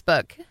picked this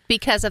book,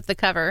 because of the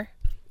cover.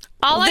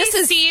 All I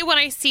see when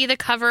I see the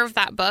cover of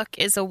that book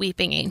is a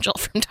weeping angel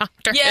from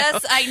Doctor Who.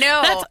 Yes, I know.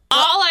 That's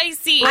all I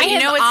see. I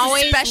have it's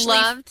always especially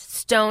loved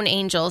stone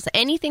angels.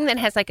 Anything that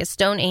has like a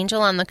stone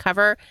angel on the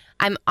cover,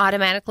 I'm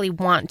automatically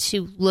want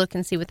to look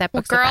and see what that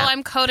book's Girl, about.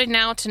 I'm coded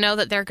now to know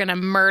that they're going to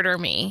murder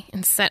me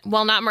and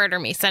not murder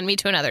me, send me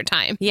to another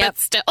time. Yep. But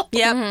still.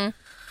 Yep. Mm-hmm.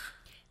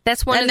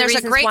 That's one And of the there's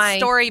reasons a great why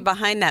story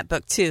behind that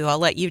book, too. I'll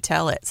let you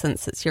tell it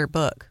since it's your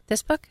book.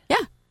 This book?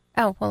 Yeah.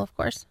 Oh, well, of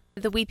course.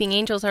 The Weeping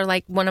Angels are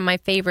like one of my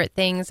favorite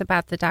things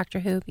about the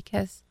Doctor Who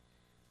because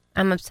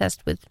I'm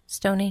obsessed with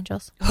stone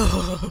angels.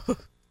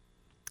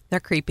 They're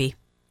creepy.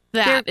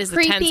 That They're is the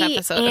 10th creepy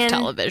episode of and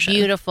television.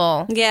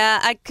 Beautiful. Yeah,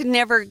 I could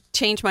never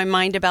change my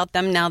mind about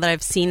them now that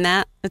I've seen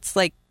that. It's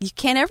like you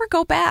can't ever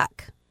go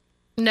back.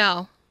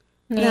 No.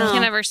 You No.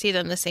 can never see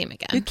them the same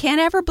again. You can't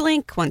ever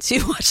blink once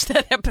you watch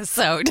that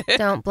episode.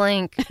 Don't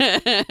blink.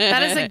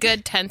 That is a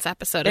good tense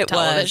episode of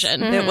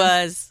television. It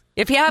was.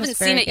 If you haven't It's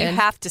seen very it, you good.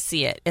 have to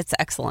see it. It's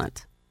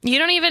excellent. You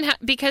don't even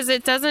because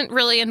it doesn't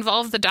really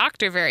involve the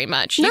Doctor very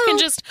much. You No. can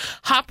just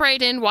hop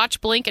right in, watch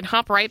Blink, and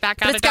hop right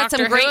back out But of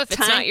Doctor Who if it's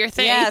time. not your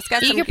thing. Yeah, it's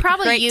got You some could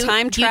probably great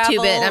time travel.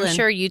 YouTube it. I'm and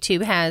sure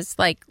YouTube has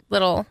like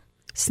little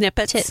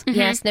snippets.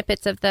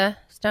 snippets of the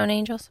stone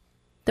angels,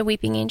 the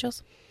weeping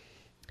angels.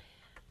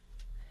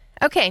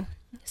 Okay,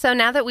 so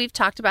now that we've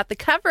talked about the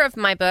cover of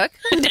my book,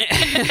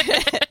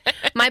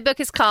 my book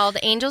is called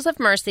Angels of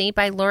Mercy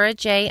by Laura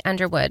J.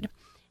 Underwood.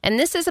 And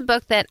this is a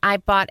book that I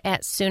bought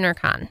at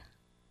SoonerCon.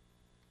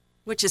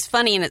 Which is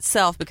funny in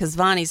itself because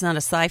Vonnie's not a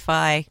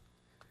sci-fi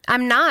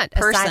I'm not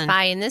Person. a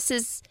sci-fi, and this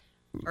is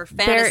or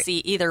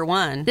fantasy, either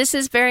one. This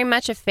is very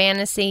much a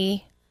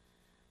fantasy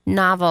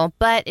novel,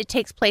 but it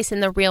takes place in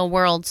the real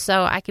world,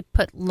 so I could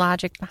put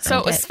logic behind it. So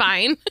it was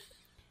fine.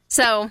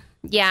 So,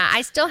 yeah,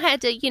 I still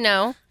had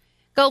to,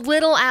 go a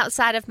little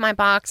outside of my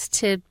box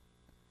to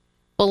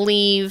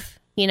believe,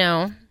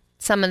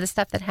 some of the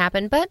stuff that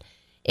happened, but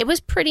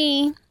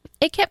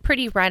it kept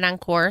pretty right on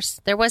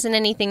course. There wasn't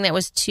anything that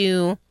was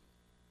too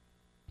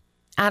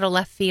out of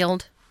left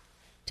field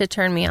to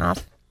turn me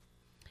off.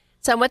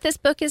 So what this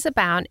book is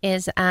about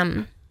is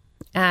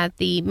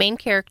the main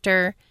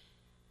character,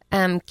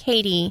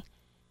 Katie,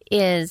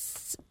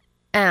 is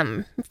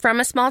from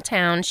a small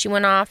town. She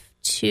went off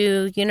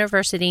to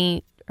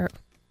university.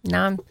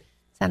 Now I'm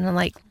sounding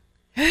like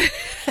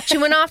she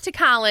went off to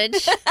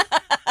college.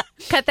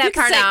 Cut that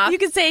part off. You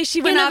could say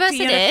she went off to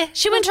University.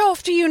 She went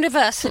off to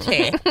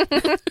university.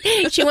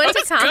 She went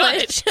to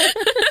college.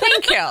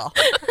 Thank you.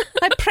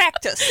 I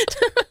practiced.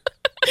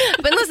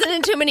 I've been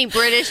listening to too many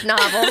British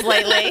novels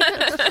lately.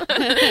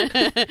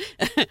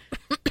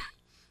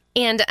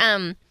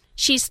 And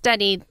she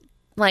studied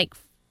like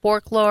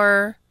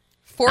folklore.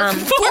 Folklore?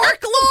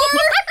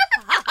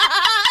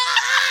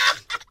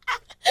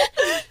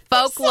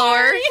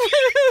 Folklore.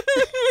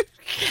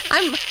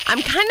 I'm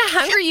kind of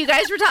hungry. You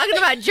guys were talking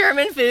about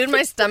German food.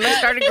 My stomach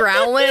started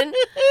growling.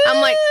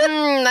 I'm like,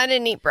 I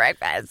didn't eat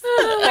breakfast.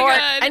 God.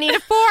 I need a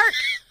fork.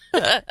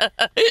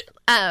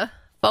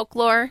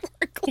 Folklore.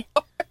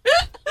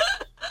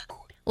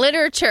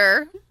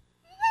 Literature.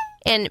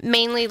 And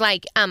mainly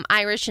like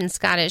Irish and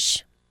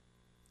Scottish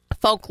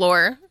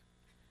folklore.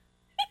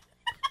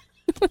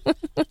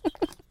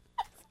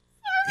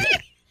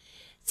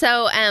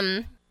 So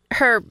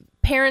her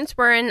parents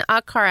were in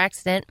a car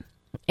accident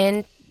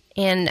and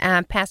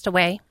passed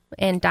away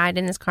and died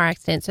in this car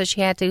accident. So she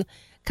had to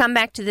come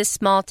back to this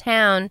small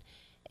town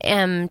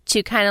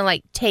to kind of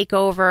like take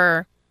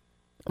over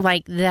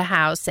like the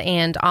house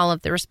and all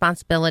of the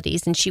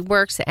responsibilities. And she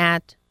works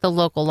at the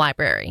local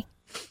library.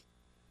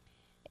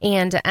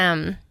 And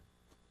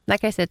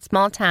like I said,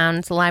 small town,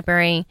 it's a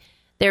library.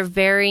 They're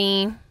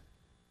very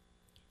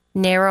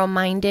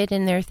narrow-minded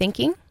in their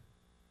thinking.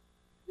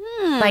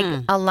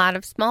 Like a lot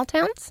of small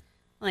towns.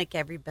 Like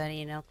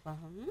everybody in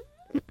Oklahoma.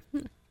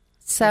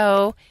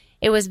 So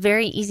it was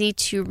very easy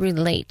to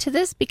relate to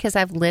this because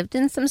I've lived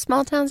in some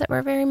small towns that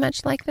were very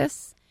much like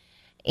this.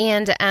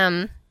 And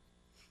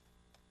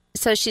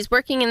so she's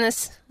working in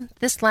this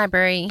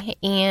library,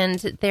 and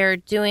they're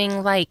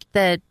doing like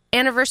the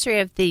anniversary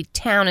of the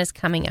town is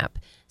coming up.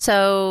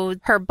 So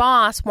her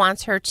boss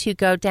wants her to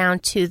go down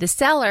to the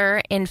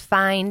cellar and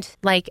find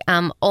like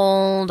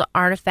old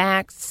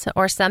artifacts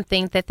or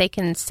something that they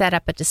can set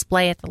up a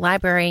display at the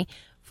library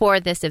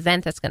for this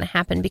event that's going to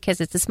happen because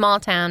it's a small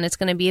town. It's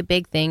going to be a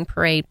big thing,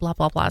 parade, blah,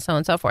 blah, blah, so on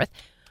and so forth.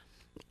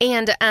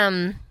 And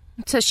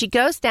so she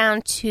goes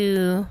down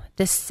to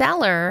the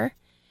cellar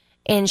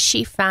and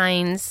she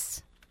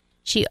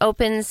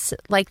opens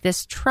like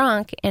this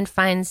trunk and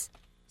finds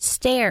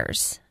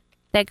stairs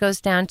that goes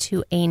down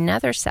to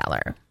another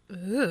cellar.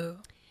 Ooh.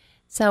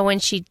 So when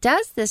she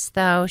does this,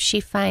 though,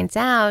 she finds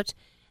out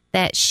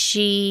that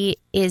she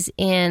is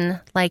in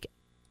like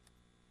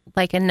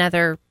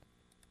another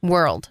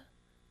world.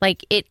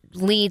 Like it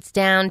leads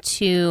down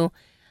to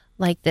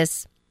like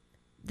this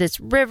this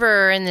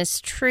river and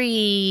this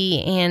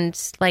tree and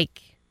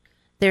like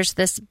there's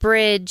this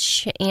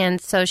bridge. And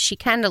so she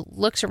kind of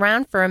looks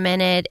around for a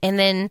minute and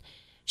then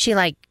she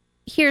like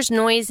hears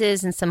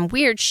noises and some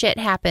weird shit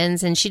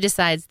happens and she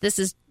decides this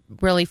is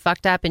really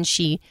fucked up and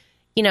she,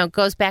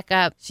 goes back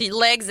up. She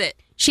legs it.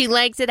 She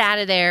legs it out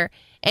of there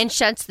and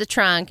shuts the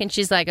trunk and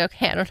she's like,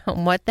 okay, I don't know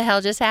what the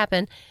hell just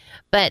happened.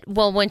 But,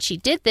 well, when she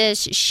did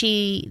this,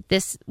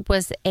 this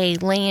was a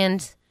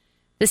land,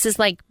 this is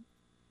like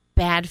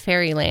Bad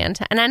Fairyland.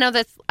 And I know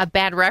that's a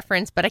bad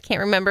reference, but I can't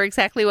remember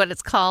exactly what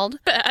it's called.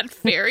 Bad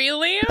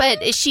Fairyland?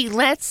 But she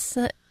lets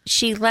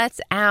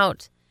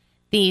out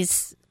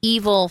these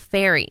evil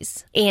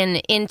fairies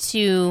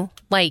into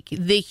like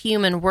the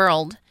human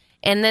world.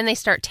 And then they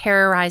start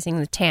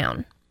terrorizing the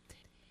town.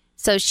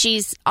 So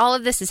all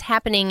of this is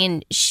happening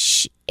and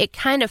it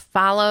kind of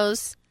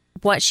follows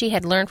what she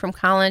had learned from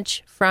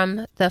college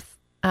from the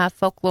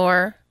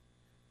folklore,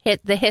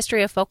 the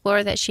history of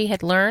folklore that she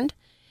had learned.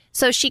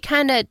 So she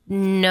kind of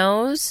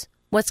knows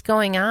what's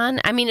going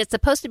on. I mean, it's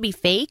supposed to be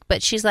fake,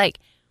 but she's like,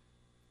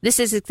 this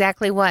is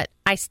exactly what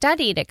I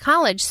studied at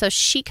college. So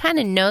she kind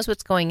of knows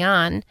what's going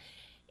on.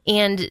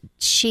 And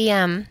she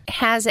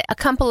has a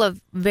couple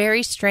of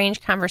very strange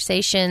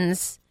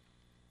conversations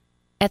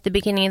at the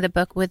beginning of the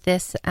book with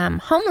this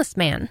homeless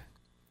man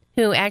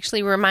who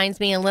actually reminds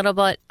me a little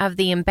bit of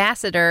the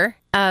ambassador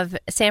of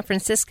San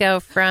Francisco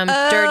from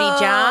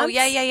Dirty Jobs.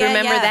 Yeah.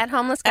 Remember that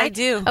homeless guy? I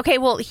do. Okay,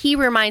 well, he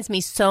reminds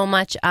me so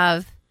much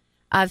of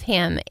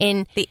him.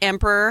 In The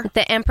Emperor.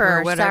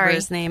 or whatever sorry.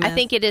 his name is. I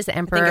think it is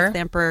Emperor. I think it's the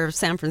Emperor of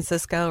San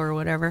Francisco or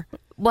whatever.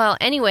 Well,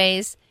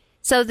 anyways,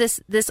 so this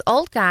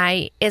old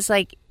guy is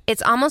like,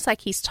 it's almost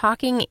like he's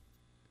talking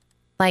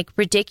like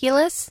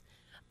ridiculous,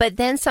 but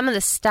then some of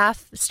the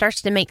stuff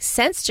starts to make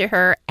sense to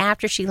her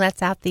after she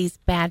lets out these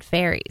bad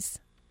fairies,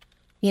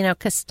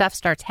 because stuff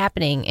starts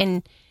happening.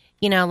 And,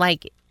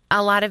 like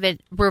a lot of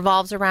it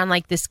revolves around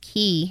like this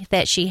key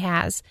that she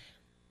has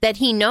that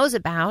he knows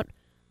about,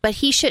 but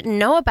he shouldn't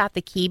know about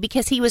the key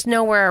because he was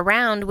nowhere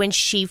around when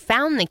she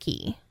found the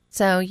key.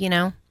 So,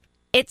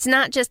 it's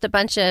not just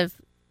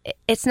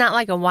it's not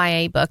like a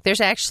YA book. There's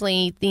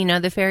actually,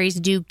 the fairies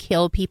do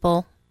kill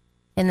people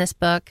in this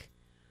book.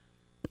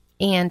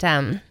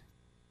 And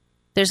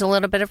there's a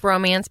little bit of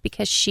romance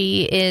because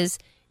she is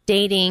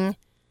dating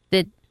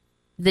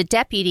the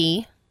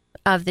deputy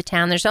of the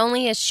town. There's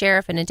only a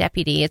sheriff and a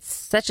deputy. It's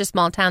such a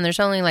small town. There's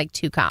only like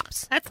 2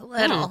 cops. That's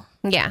little.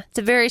 Yeah, it's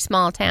a very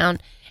small town.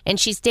 And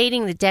she's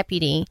dating the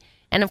deputy.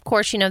 And of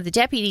course, the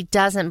deputy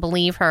doesn't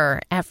believe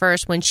her at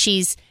first because,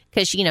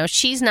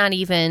 she's not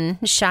even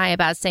shy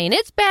about saying,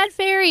 it's bad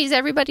fairies.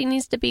 Everybody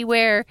needs to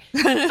beware.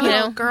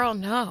 Oh, girl,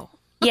 no.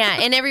 Yeah,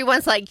 and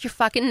everyone's like, you're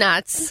fucking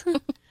nuts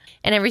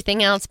and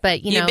everything else.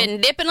 But, You've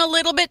been dipping a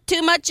little bit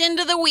too much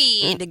into the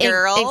weed,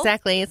 girl.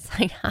 Exactly. It's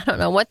like, I don't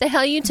know what the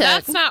hell you took.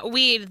 That's not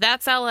weed.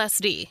 That's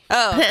LSD.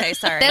 Oh, okay,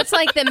 sorry. That's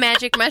like the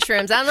magic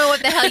mushrooms. I don't know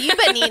what the hell you've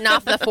been eating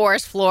off the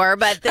forest floor,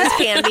 but this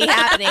can be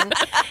happening.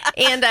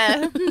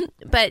 And,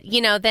 but,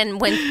 then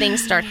when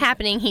things start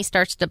happening, he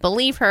starts to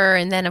believe her.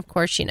 And then, of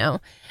course,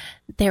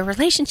 their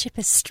relationship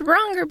is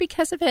stronger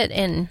because of it.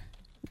 And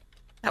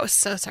that was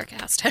so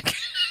sarcastic.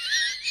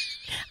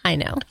 I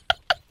know.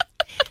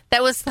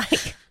 That was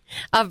like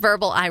a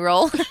verbal eye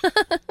roll.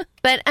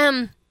 But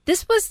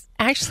this was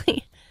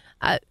actually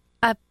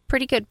a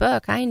pretty good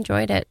book. I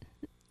enjoyed it.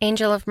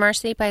 Angel of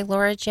Mercy by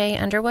Laura J.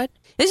 Underwood.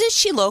 Isn't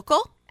she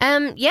local?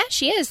 Yeah,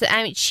 she is.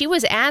 I mean, she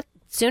was at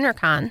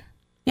SoonerCon.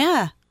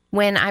 Yeah.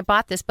 When I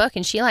bought this book,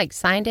 and she like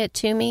signed it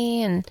to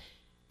me and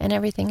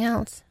everything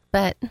else.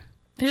 But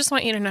I just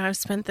want you to know I've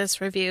spent this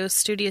review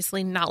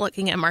studiously not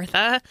looking at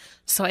Martha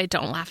so I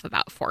don't laugh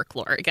about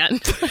folklore again.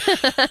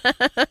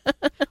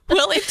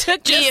 Well, it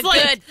took me a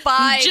good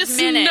 5 minutes. Just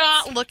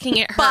not looking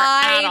at her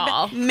at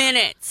all. 5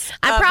 minutes.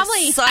 I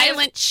probably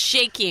silent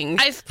shaking.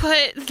 I've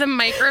put the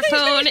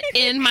microphone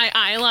in my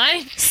eye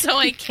line so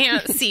I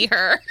can't see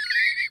her.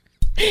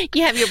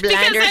 You have your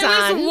blinders because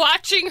I was on.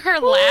 watching her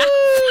laugh,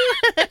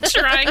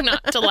 trying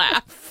not to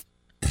laugh.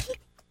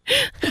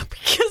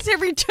 Because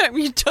every time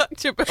you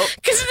talked about...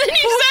 Because then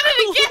you said it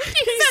again.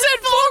 You said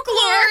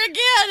folklore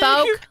again.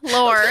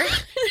 Folklore.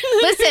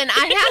 Listen,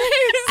 I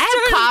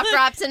have cough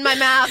drops in my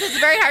mouth. It's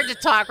very hard to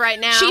talk right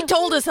now. She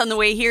told us on the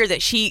way here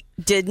that she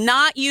did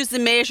not use the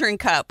measuring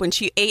cup when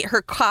she ate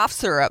her cough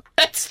syrup.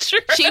 That's true.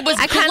 She was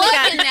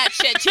plugging that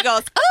shit. She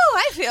goes,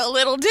 oh, I feel a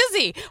little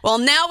dizzy. Well,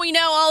 now we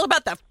know all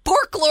about the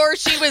folklore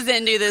she was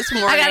into this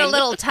morning. I got a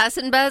little tuss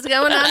and buzz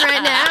going on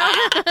right now.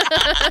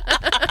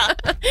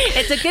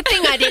 It's a good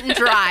thing I didn't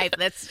drive.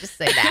 Let's just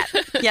say that.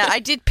 Yeah, I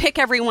did pick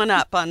everyone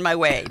up on my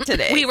way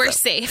today. We were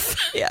safe.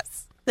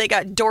 Yes. They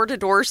got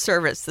door-to-door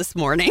service this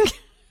morning.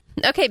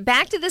 Okay,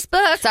 back to this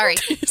book. Sorry.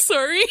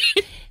 Sorry.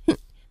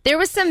 There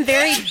was some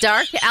very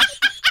dark... I'm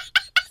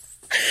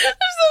so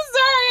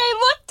sorry. I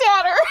looked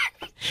at her.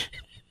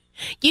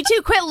 You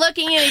two quit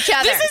looking at each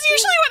other. This is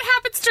usually what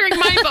happens during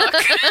my book.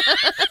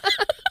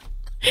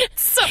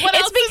 Someone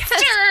else's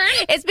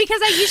turn. It's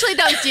because I usually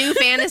don't do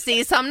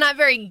fantasy, so I'm not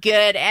very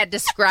good at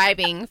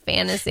describing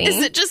fantasy. Is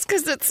it just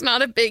because it's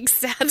not a big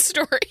sad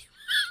story?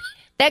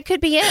 That could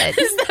be it.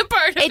 Is that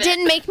part of it? It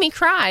didn't make me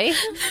cry.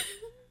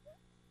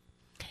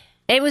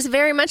 It was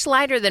very much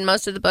lighter than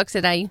most of the books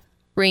that I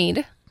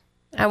read.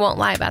 I won't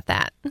lie about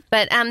that.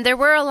 But there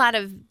were a lot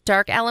of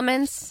dark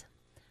elements.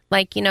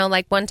 Like,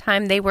 like one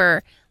time they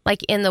were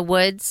like in the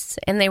woods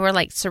and they were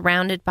like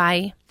surrounded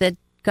by the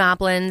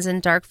goblins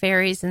and dark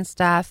fairies and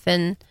stuff.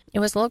 And it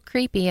was a little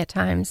creepy at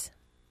times.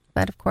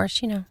 But of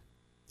course, It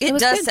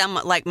does good. Sound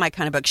like my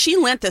kind of book. She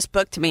lent this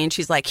book to me and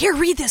she's like, here,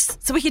 read this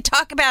so we can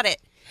talk about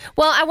it.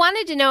 Well, I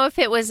wanted to know if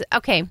it was,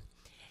 okay,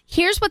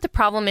 here's what the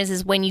problem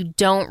is when you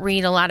don't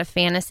read a lot of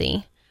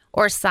fantasy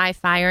or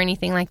sci-fi or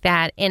anything like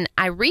that. And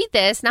I read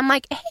this and I'm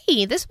like,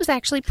 hey, this was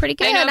actually pretty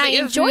good. I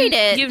enjoyed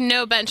it. You have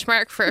no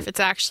benchmark for if it's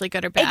actually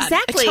good or bad.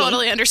 Exactly. I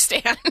totally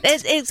understand.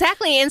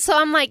 Exactly. And so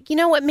I'm like, you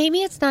know what?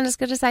 Maybe it's not as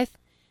good as I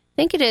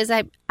think it is.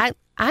 I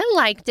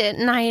liked it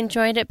and I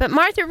enjoyed it. But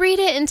Martha, read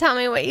it and tell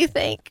me what you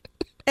think.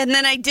 And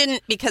then I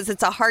didn't because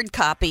it's a hard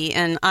copy.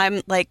 And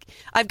I'm like,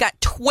 I've got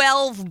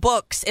 12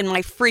 books in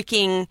my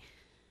freaking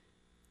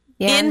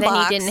inbox. And then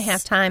you didn't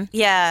have time.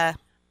 Yeah.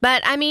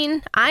 But, I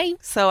mean,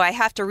 So I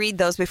have to read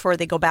those before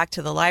they go back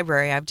to the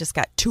library. I've just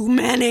got too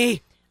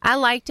many. I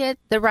liked it.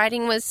 The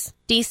writing was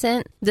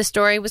decent. The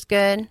story was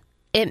good.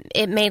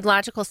 It made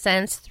logical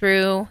sense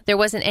through. There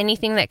wasn't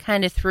anything that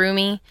kind of threw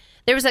me.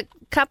 There was a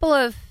couple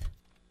of,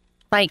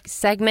 like,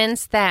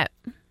 segments that,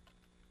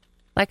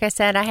 like I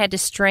said, I had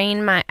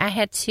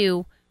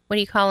to, what do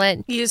you call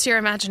it? Use your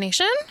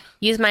imagination?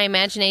 Use my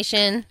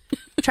imagination.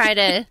 Try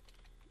to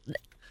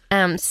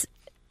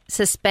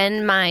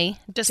suspend my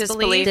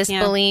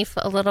disbelief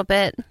a little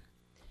bit.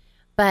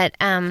 But,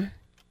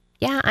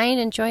 yeah, I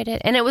enjoyed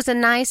it. And it was a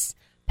nice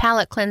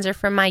palate cleanser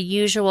from my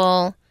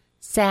usual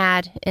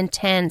sad,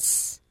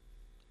 intense.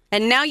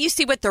 And now you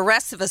see what the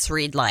rest of us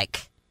read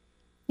like.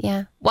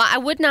 Yeah. Well, I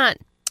would not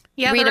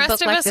read a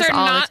book like this all the time. The rest of us are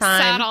not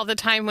sad all the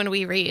time when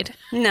we read.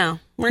 No,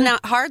 we're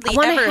not hardly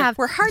ever.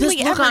 We're hardly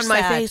this look ever on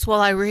my sad. face while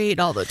I read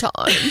all the time.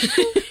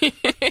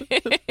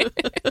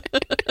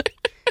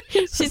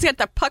 She's got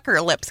the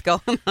pucker lips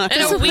going on.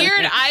 And a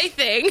weird eye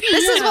thing.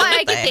 This is why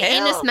I get the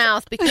anus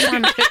mouth, because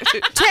I'm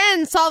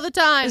tense all the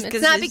time.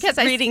 It's not because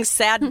I'm reading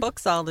sad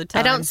books all the time.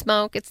 I don't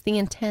smoke. It's the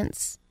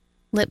intense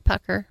lip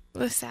pucker.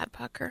 The sad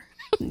pucker.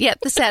 Yep,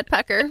 the sad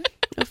pucker.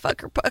 The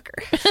fucker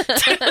pucker.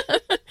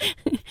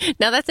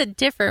 Now that's a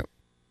different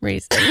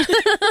reason.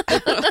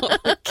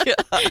 Oh,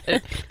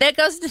 God. That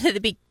goes to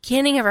the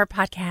beginning of our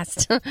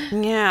podcast.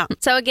 Yeah.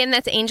 So again,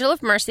 that's Angel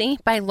of Mercy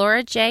by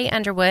Laura J.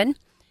 Underwood.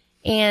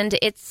 And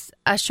it's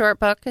a short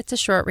book. It's a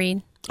short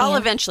read. I'll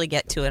eventually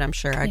get to it, I'm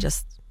sure. I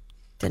just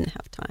didn't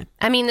have time.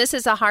 I mean, this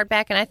is a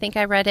hardback, and I think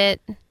I read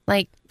it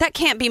like... That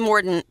can't be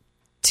more than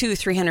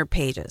 200-300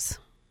 pages.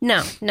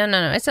 No.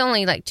 It's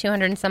only like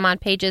 200 and some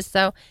odd pages.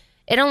 So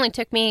it only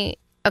took me...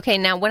 Okay,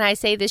 now when I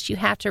say this, you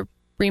have to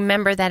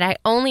remember that I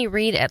only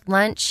read at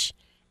lunch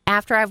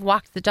after I've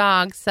walked the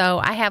dog. So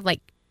I have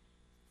like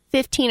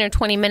 15 or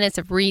 20 minutes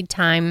of read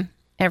time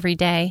every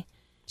day.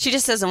 She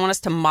just doesn't want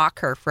us to mock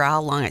her for how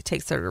long it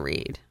takes her to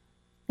read.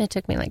 It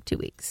took me like 2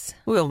 weeks.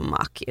 We'll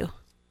mock you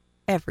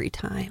every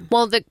time.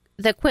 Well, the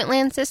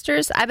Quintland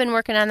Sisters, I've been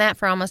working on that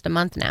for almost a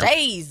month now.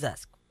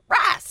 Jesus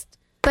Christ.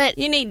 But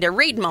you need to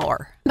read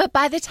more. But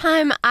by the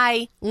time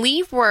I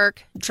leave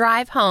work,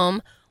 drive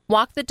home,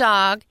 walk the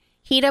dog,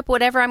 heat up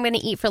whatever I'm going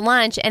to eat for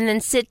lunch, and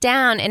then sit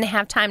down and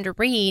have time to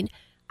read,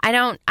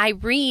 I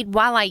read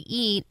while I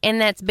eat,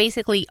 and that's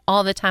basically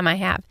all the time I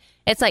have.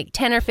 It's like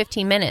 10 or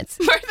 15 minutes.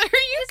 Martha, are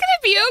you going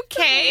to be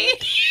okay?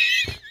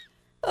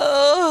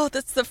 Oh,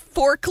 that's the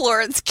folklore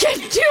it's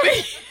getting to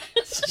me.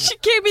 She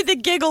gave me the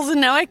giggles,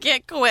 and now I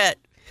can't quit.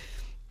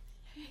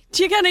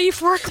 Do you got any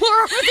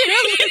folklore over there?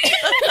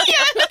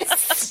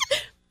 Yes.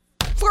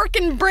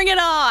 Fucking bring it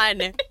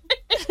on. I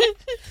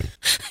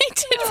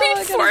did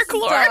read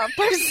folklore. I'm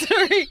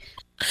sorry.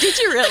 Did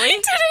you really?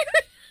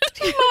 I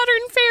did a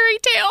modern fairy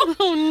tale.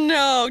 Oh,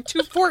 no. 2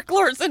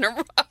 folklores in a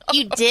row.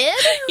 You did?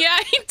 Yeah,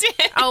 I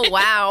did. Oh,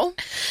 wow.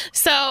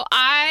 So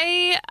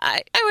I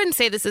wouldn't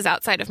say this is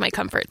outside of my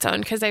comfort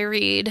zone because I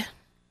read...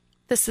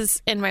 This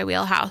is in my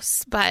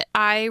wheelhouse, but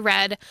I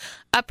read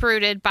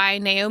Uprooted by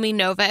Naomi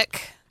Novik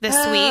this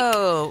week.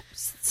 Oh,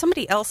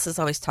 somebody else is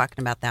always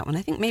talking about that one.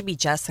 I think maybe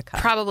Jessica.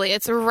 Probably.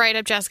 It's right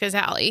up Jessica's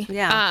alley.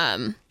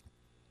 Yeah.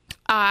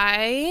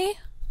 I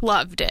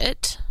loved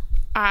it.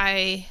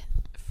 I,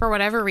 for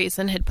whatever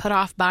reason, had put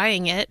off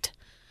buying it.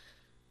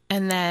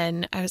 And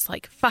then I was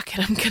like, fuck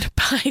it, I'm going to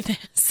buy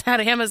this at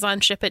Amazon,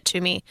 ship it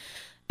to me.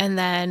 And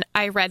then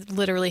I read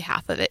literally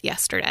half of it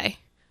yesterday.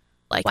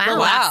 Like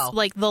wow.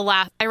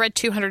 I read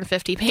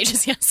 250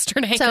 pages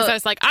yesterday because I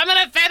was like, I'm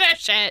going to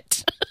finish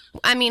it.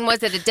 I mean,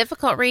 was it a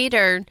difficult read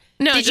or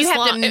no, did you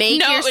have to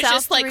make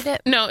yourself read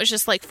it? No, it was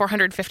just like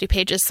 450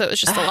 pages. So it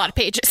was just a lot of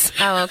pages.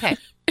 Oh, okay.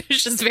 It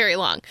was just very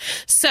long.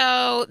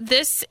 So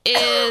this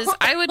is,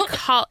 I would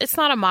call, it's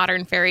not a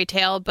modern fairy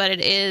tale, but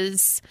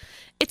it's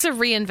a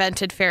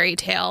reinvented fairy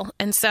tale.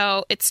 And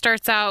so it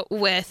starts out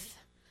with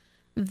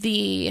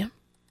the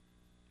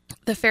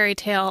fairy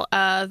tale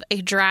of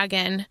a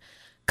dragon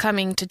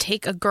coming to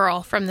take a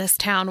girl from this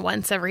town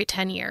once every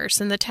 10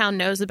 years. And the town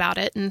knows about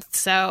it. And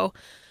so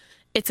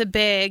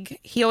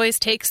he always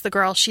takes the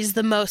girl. She's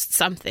the most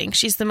something.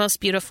 She's the most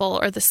beautiful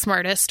or the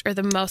smartest or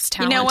the most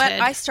talented. You know what?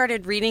 I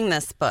started reading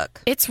this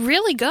book. It's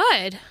really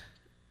good.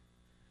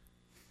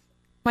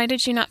 Why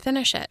did you not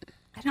finish it?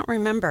 I don't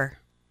remember.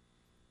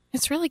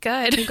 It's really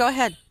good. Go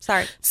ahead.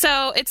 Sorry.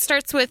 So it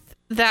starts with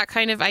that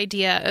kind of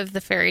idea of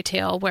the fairy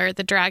tale where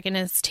the dragon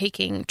is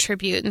taking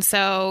tribute. And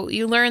so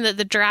you learn that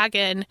the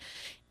dragon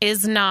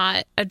is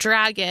not a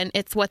dragon.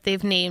 It's what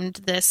they've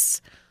named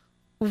this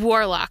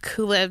warlock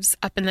who lives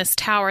up in this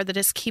tower that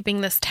is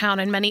keeping this town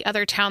and many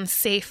other towns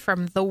safe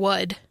from the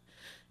wood.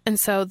 And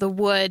so the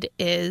wood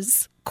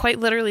is quite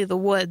literally the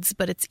woods,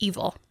 but it's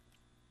evil.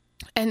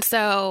 And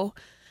so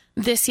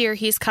this year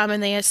he's come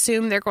and they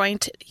assume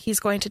he's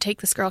going to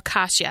take this girl,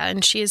 Kasia,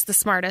 and she is the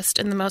smartest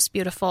and the most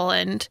beautiful.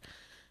 And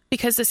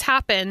because this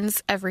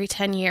happens every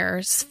 10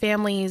 years,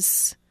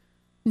 families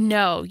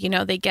know,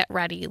 they get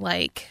ready.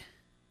 Like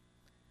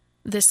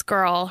this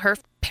girl, her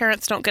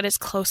parents don't get as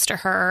close to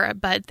her,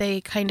 but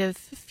they kind of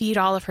feed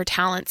all of her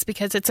talents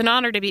because it's an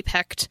honor to be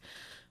picked,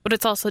 but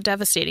it's also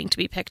devastating to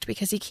be picked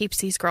because he keeps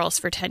these girls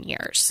for 10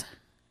 years.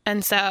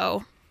 And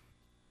so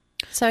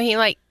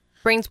he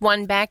brings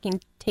one back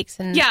and takes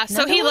another. Yeah,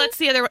 so he lets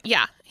the other.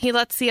 Yeah, he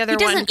lets the other one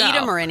go. He doesn't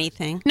eat him or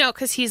anything. No,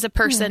 because he's a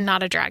person,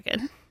 not a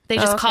dragon. They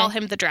just call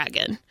him the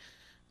dragon.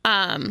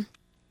 And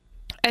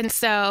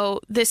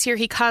so this year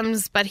he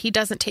comes, but he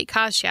doesn't take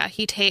Kasia.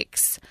 He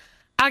takes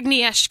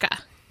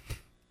Agnieszka.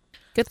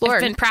 Good Lord.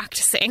 I've been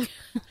practicing.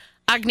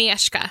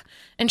 Agnieszka.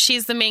 And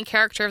she's the main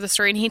character of the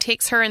story. And he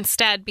takes her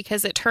instead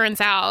because it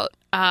turns out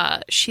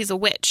she's a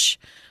witch,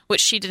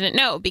 which she didn't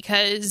know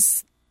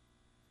because,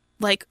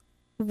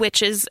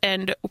 witches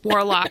and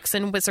warlocks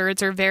and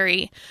wizards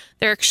they're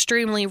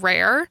extremely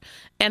rare.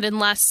 And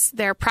unless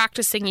they're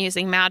practicing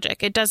using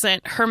magic,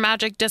 her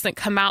magic doesn't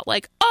come out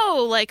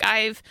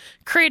I've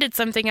created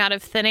something out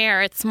of thin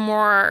air. It's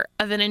more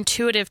of an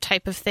intuitive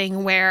type of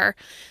thing where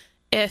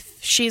if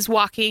she's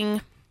walking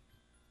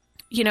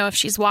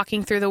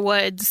through the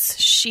woods,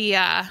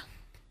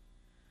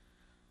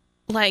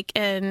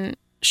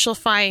 she'll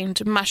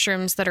find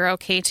mushrooms that are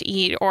okay to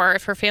eat, or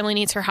if her family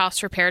needs her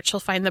house repaired, she'll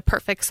find the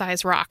perfect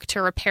size rock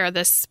to repair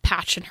this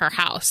patch in her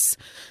house.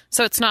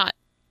 So it's not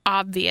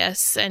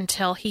obvious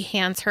until he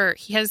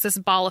has this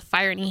ball of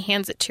fire and he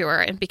hands it to her,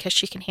 and because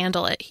she can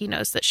handle it, he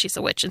knows that she's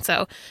a witch, and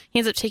so he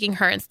ends up taking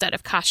her instead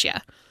of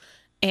Kasia.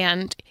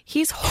 And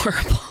he's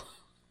horrible.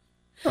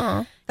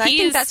 I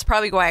think that's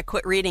probably why I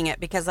quit reading it,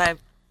 because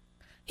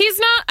he's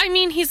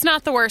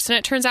not the worst, and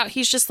it turns out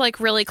he's just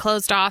really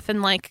closed off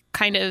and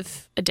kind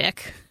of a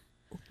dick.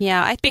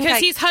 Yeah,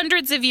 he's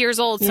hundreds of years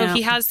old, so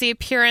he has the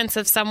appearance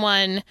of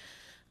someone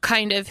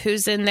kind of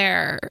who's in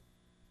their,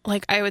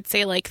 I would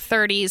say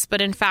 30s, but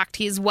in fact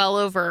he's well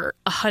over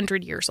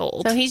 100 years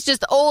old. So he's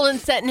just old and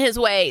set in his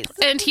ways.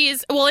 And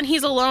he's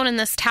alone in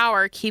this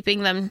tower,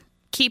 keeping them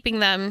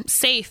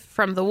safe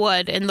from the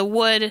wood. And the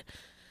wood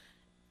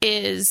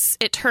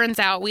it turns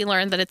out we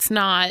learned that it's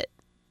not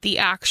the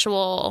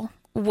actual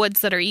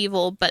woods that are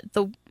evil, but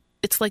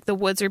it's like the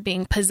woods are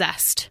being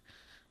possessed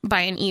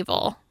by an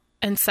evil.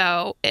 And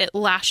so it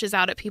lashes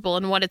out at people,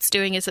 and what it's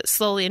doing is it's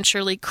slowly and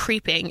surely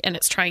creeping, and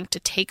it's trying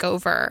to take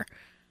over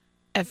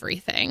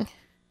everything.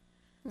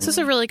 So it's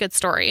a really good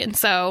story. And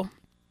so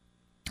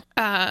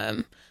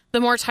the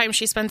more time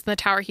she spends in the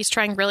tower, he's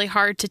trying really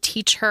hard to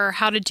teach her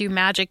how to do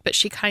magic, but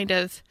she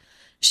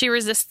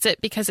resists it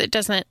because it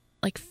doesn't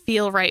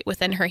feel right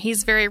within her.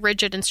 He's very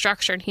rigid in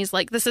structure, and he's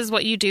this is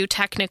what you do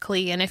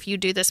technically, and if you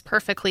do this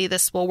perfectly,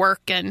 this will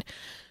work. And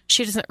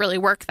she doesn't really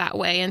work that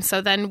way. And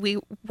so then we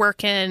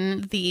work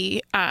in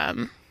the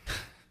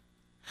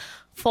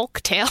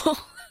folk tale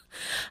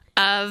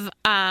of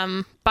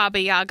Baba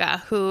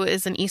Yaga, who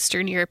is an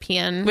Eastern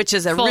European, which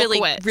is a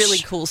really witch. Really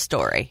cool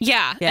story.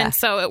 Yeah. And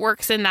so it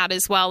works in that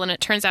as well. And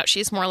it turns out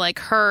she's more like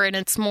her, and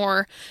it's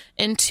more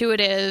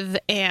intuitive,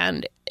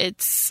 and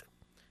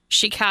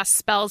she casts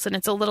spells, and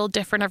it's a little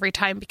different every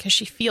time because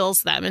she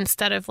feels them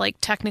instead of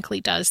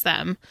technically does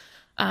them.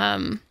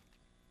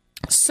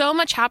 So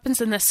much happens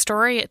in this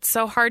story. It's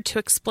so hard to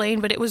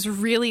explain, but it was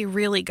really,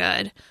 really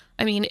good.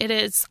 I mean,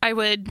 I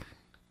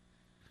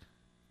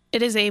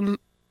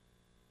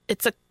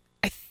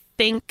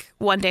think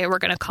one day we're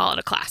going to call it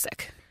a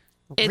classic.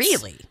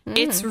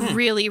 It's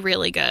really,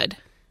 really good.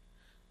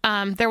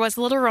 There was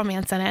a little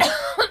romance in it.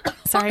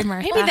 Sorry,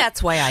 Martha. Maybe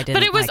that's why I didn't.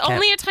 But it was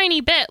only a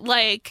tiny bit.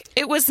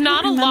 It was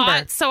not a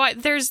lot. So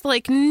there's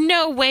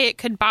no way it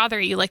could bother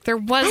you. There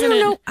wasn't. I don't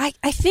know. I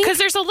think because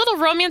there's a little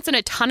romance and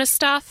a ton of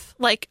stuff.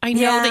 I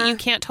know that you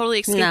can't totally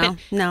escape it.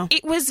 No,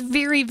 it was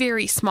very,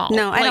 very small.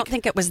 No, I don't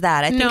think it was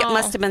that. I think it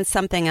must have been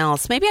something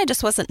else. Maybe I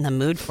just wasn't in the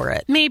mood for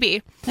it.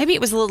 Maybe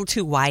it was a little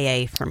too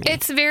YA for me.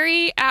 It's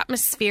very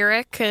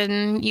atmospheric,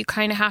 and you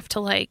kind of have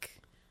to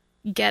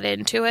get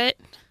into it.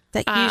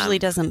 That usually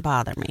doesn't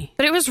bother me.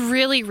 But it was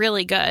really,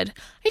 really good.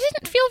 It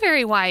didn't feel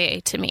very YA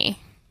to me.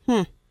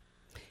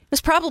 It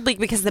was probably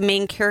because the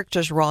main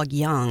characters were all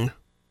young,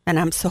 and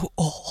I'm so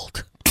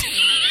old.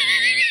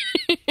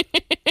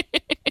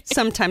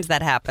 Sometimes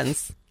that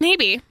happens.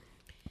 Maybe.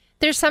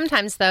 There's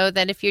sometimes, though,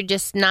 that if you're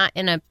just not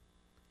in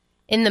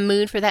the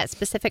mood for that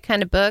specific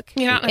kind of book,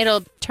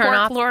 it'll turn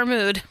off. Folklore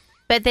mood.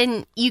 But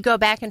then you go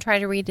back and try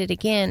to read it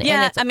again.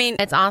 Yeah, and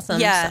it's awesome.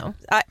 Yeah,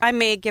 so. I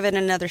may give it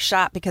another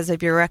shot because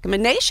of your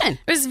recommendation.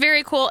 It was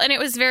very cool, and it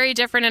was very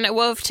different, and it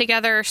wove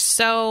together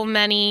so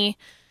many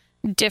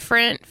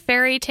different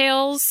fairy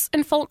tales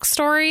and folk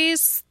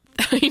stories.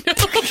 You know?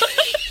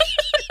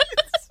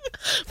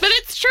 But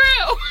it's true.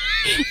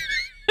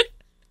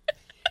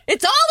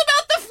 It's all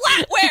about the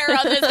flatware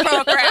on this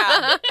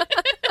program.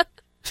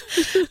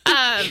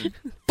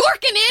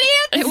 Forking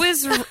idiots.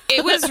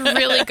 It was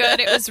really good.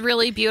 It was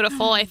really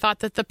beautiful. I thought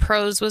that the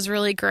prose was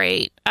really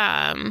great.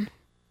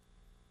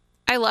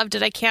 I loved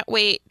it. I can't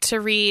wait to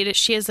read.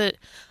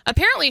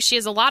 Apparently she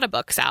has a lot of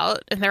books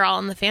out, and they're all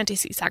in the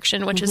fantasy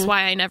section, which is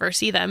why I never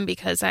see them,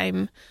 because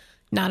I'm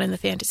not in the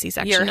fantasy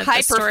section. You're of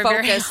the store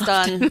hyper-focused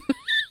on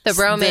the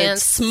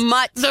romance,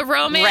 the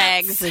romance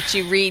rags that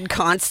you read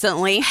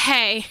constantly.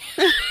 Hey,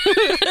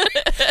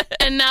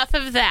 enough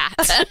of that.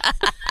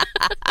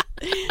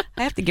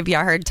 I have to give you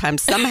a hard time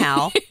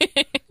somehow.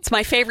 It's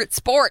my favorite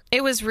sport.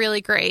 It was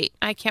really great.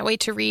 I can't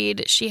wait to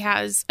read. She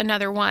has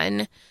another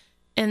one,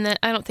 and that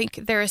I don't think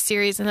they're a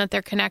series and that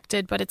they're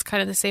connected, but it's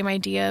kind of the same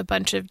idea, a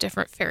bunch of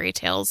different fairy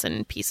tales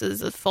and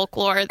pieces of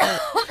folklore. That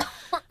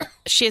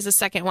she has a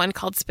second one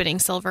called Spinning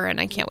Silver,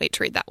 and I can't wait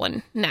to read that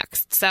one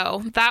next.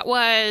 So that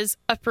was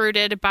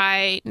Uprooted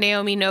by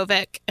Naomi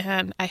Novik,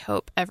 and I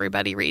hope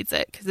everybody reads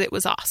it because it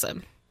was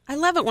awesome. I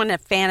love it when a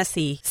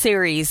fantasy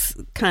series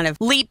kind of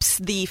leaps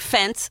the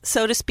fence,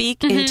 so to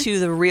speak, into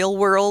the real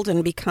world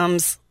and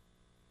becomes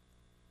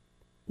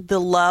the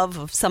love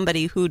of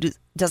somebody who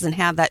doesn't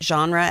have that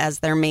genre as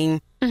their main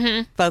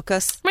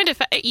focus.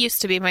 It used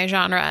to be my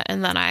genre,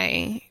 and then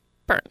I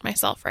burnt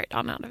myself right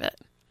on out of it.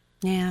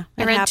 Yeah,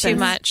 I read too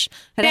much.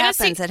 It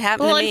happens. It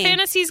happened to me. And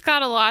fantasy's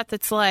got a lot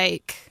that's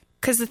like,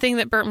 because the thing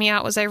that burnt me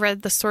out was I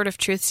read the Sword of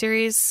Truth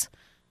series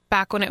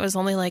back when it was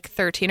only like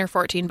 13 or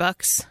 14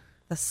 books.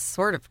 The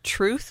Sword of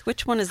Truth?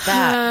 Which one is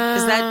that?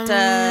 Is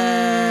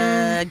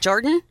that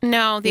Jordan?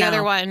 No, the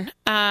other one.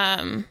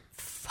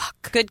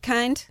 Good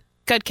Kind?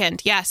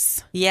 Goodkind,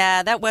 yes.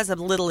 Yeah, that was a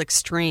little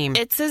extreme.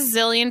 It's a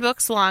zillion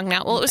books long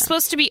now. Well, it was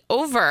supposed to be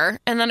over,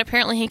 and then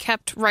apparently he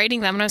kept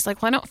writing them, and I was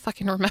like, well, I don't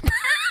fucking remember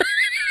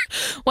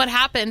what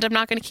happened. I'm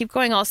not going to keep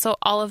going. Also,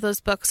 all of those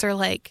books are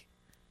like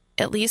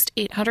at least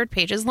 800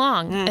 pages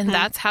long, and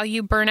that's how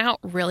you burn out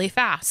really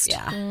fast.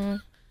 Yeah.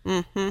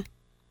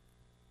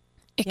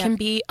 It can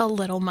be a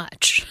little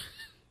much.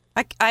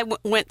 I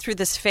went through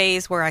this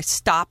phase where I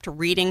stopped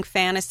reading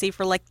fantasy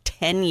for like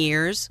 10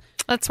 years.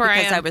 That's where I am.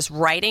 Because I was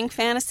writing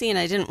fantasy and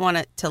I didn't want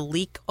it to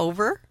leak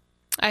over.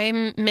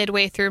 I'm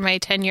midway through my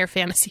 10-year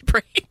fantasy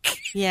break.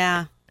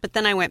 Yeah. But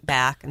then I went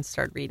back and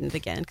started reading it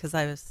again because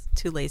I was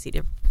too lazy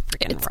to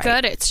freaking write. It's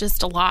good. It's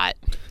just a lot.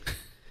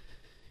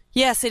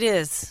 Yes, it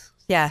is.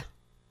 Yeah.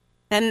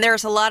 And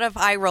there's a lot of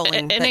eye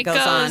rolling that goes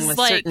on with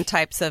certain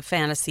types of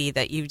fantasy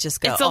that you just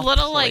go, it's a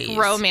little please. like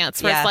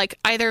romance where it's like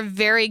either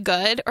very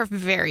good or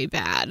very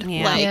bad.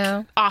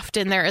 Yeah.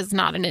 Often there is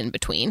not an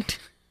in-between.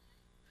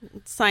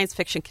 Science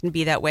fiction can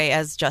be that way,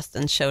 as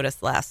Justin showed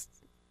us last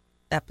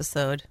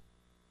episode.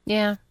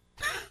 Yeah.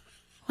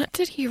 What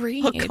did he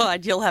read? Oh,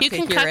 God, you'll have to hear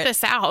it. You can cut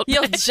this out.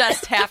 You'll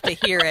just have to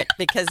hear it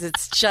because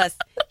it's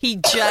just, he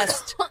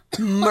just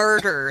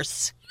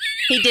murders.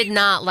 He did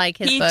not like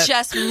his book. He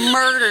just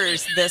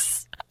murders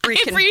this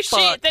freaking I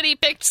appreciate book. that he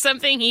picked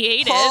something he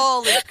hated.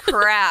 Holy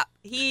crap.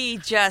 He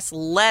just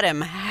let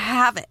him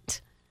have it.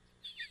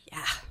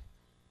 Yeah.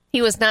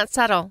 He was not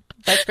subtle,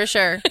 that's for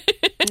sure.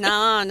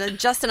 No,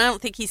 Justin, I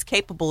don't think he's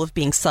capable of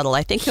being subtle.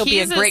 I think he'll be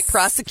a great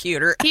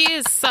prosecutor. He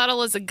is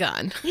subtle as a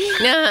gun.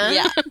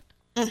 Yeah.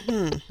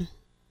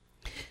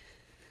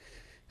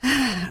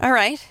 All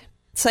right.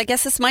 So I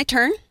guess it's my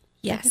turn.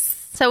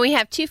 Yes. So we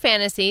have two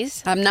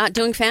fantasies. I'm not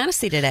doing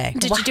fantasy today.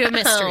 Did you do a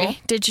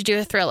mystery? Did you do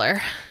a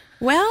thriller?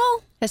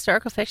 Well,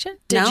 historical fiction?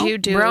 Did you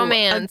do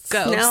romance? A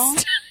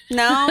ghost?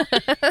 No.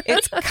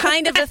 It's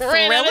kind of a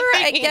thriller,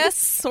 I guess.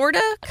 Sort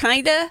of.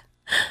 Kind of.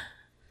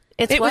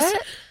 It what?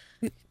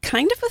 Was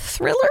kind of a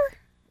thriller.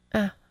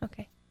 Oh,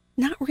 okay.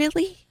 Not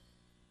really.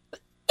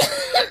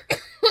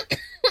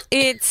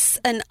 It's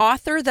an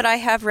author that I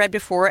have read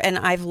before, and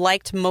I've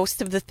liked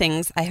most of the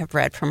things I have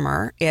read from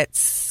her.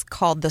 It's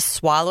called The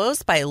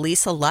Swallows by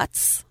Lisa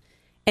Lutz,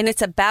 and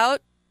it's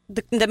about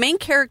the main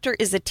character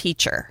is a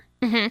teacher,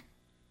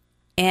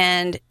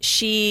 and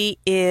she's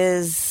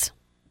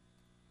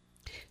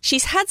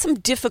had some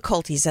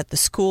difficulties at the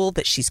school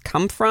that she's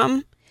come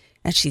from,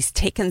 and she's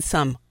taken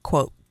some,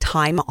 quote,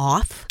 time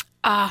off.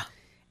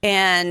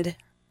 And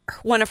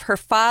one of her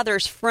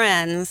father's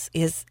friends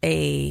is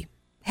a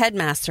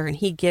headmaster, and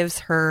he gives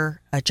her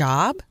a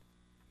job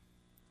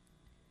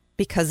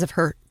because of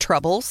her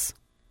troubles,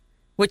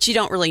 which you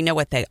don't really know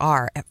what they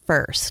are at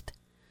first.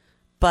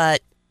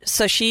 But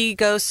so she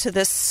goes to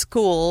this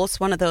school.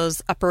 It's one of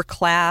those upper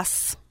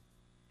class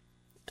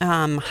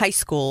high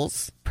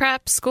schools.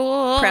 Prep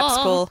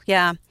school,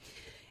 yeah.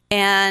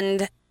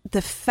 And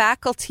the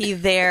faculty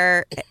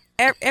there,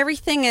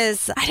 everything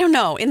is, I don't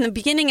know, in the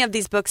beginning of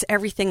these books,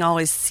 everything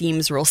always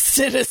seems real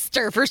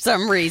sinister for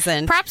some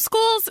reason. Prep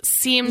schools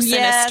seem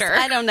sinister.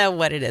 Yes, I don't know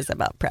what it is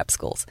about prep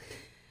schools.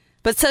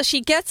 But so she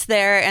gets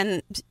there,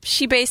 and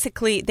she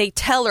basically, they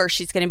tell her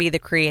she's going to be the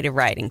creative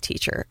writing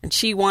teacher. And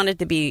she wanted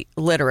to be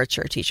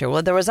literature teacher.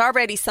 Well, there was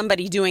already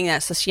somebody doing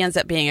that, so she ends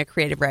up being a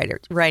creative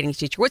writing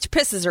teacher, which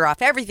pisses her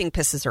off. Everything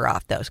pisses her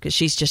off, though, because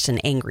she's just an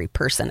angry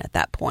person at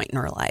that point in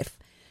her life.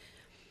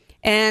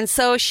 And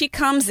so she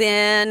comes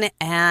in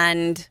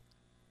and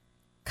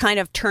kind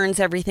of turns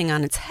everything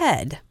on its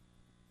head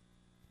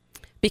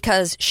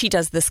because she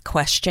does this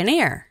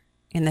questionnaire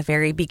in the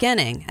very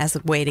beginning as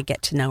a way to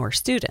get to know her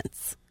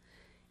students.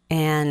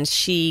 And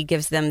she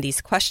gives them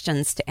these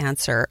questions to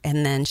answer,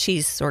 and then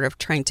she's sort of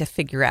trying to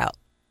figure out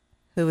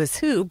who is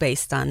who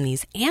based on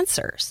these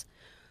answers.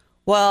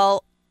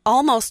 Well,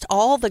 almost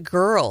all the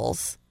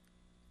girls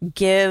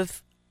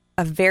give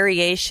a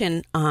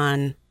variation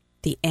on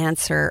the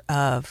answer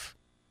of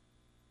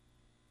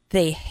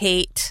they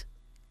hate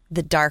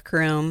the dark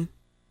room,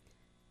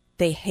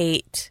 they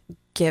hate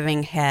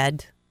giving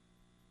head,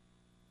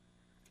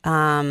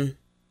 and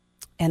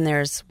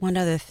there's one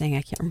other thing,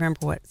 I can't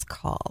remember what it's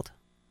called.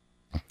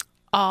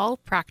 All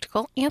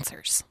practical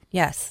answers.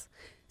 Yes.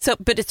 So,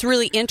 but it's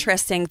really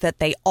interesting that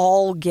they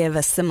all give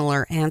a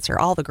similar answer.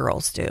 All the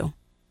girls do.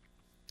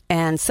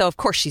 And so, of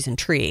course, she's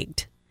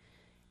intrigued.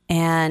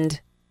 And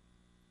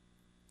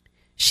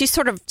she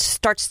sort of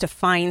starts to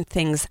find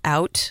things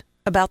out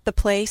about the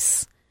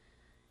place.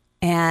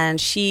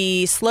 And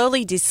she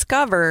slowly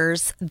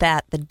discovers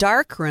that the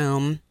dark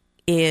room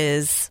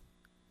is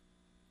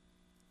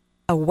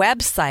a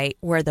website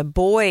where the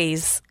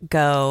boys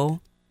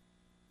go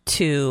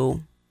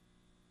to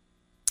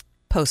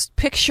post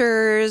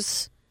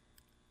pictures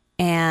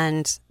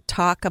and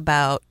talk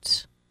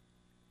about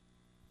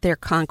their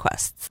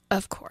conquests.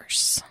 Of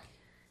course.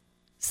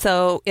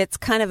 So it's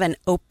kind of an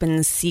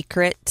open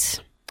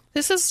secret.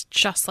 This is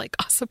just like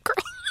Gossip Girl.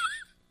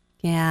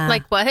 Yeah.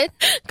 Like what?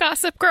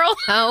 Gossip Girl.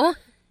 Oh.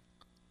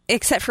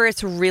 Except for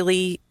it's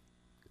really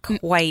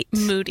quite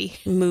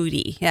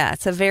moody. Yeah,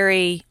 it's a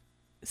very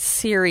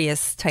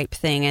serious type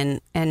thing.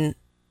 And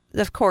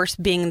of course,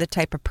 being the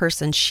type of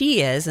person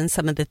she is and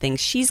some of the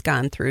things she's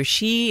gone through,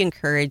 she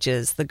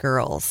encourages the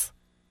girls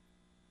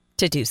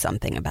to do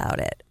something about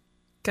it.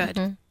 Good.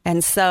 Mm-hmm.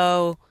 And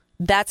so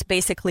that's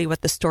basically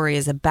what the story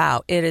is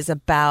about. It is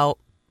about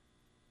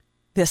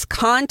this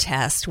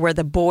contest where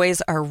the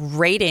boys are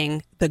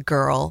rating the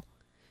girl.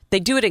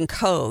 They do it in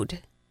code.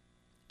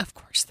 Of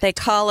course. They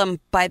call them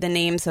by the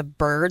names of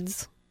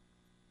birds.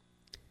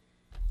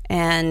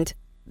 And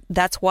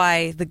that's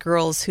why the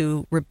girls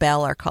who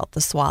rebel are called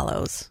the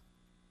swallows.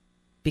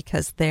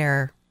 Because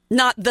they're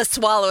not the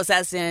swallows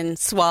as in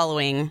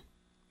swallowing.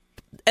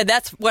 And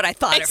that's what I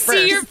thought at first. I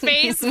see your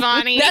face,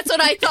 Bonnie. That's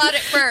what I thought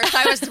at first.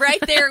 I was right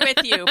there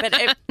with you.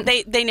 But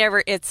they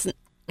never, it's...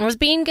 I was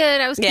being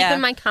good. I was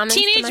keeping my comments to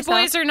Teenage myself.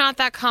 boys are not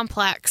that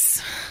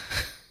complex.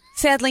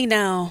 Sadly,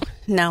 no.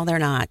 No, they're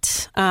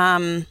not.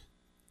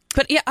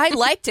 But yeah, I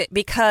liked it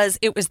because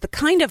it was the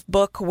kind of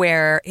book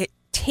where it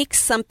takes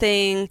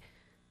something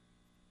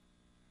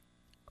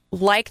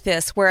like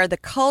this, where the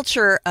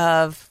culture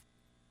of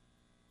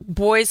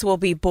boys will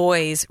be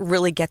boys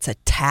really gets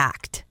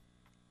attacked.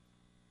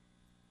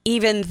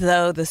 Even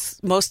though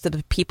most of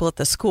the people at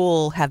the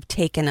school have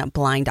taken a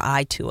blind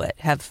eye to it,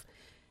 have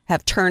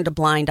turned a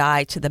blind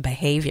eye to the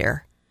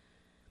behavior.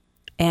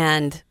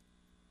 And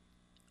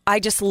I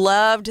just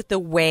loved the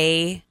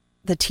way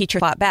the teacher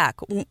fought back.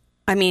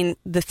 I mean,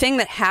 the thing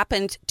that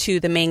happened to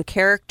the main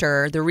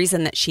character, the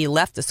reason that she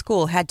left the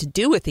school had to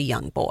do with a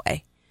young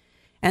boy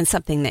and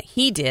something that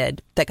he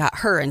did that got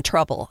her in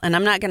trouble. And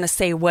I'm not going to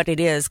say what it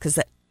is because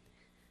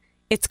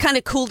it's kind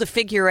of cool to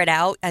figure it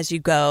out as you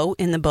go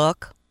in the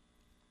book.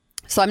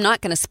 So I'm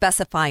not going to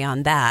specify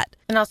on that.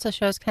 It also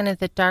shows kind of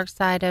the dark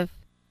side of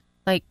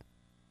like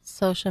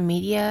social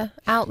media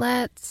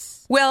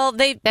outlets. Well,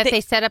 they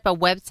set up a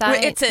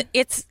website.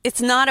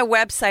 It's not a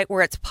website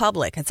where it's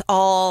public. It's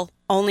all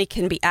only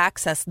can be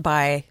accessed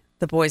by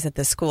the boys at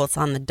the school. It's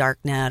on the dark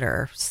net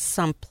or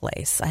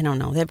someplace. I don't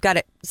know. They've got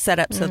it set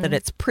up so that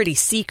it's pretty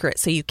secret,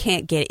 so you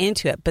can't get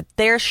into it. But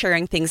they're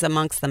sharing things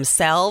amongst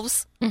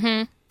themselves,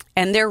 and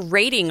they're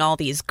rating all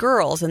these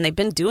girls, and they've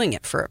been doing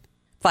it for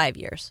 5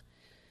 years.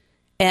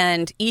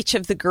 And each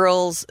of the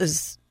girls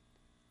is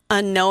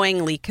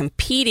unknowingly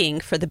competing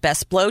for the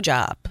best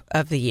blowjob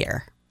of the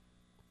year.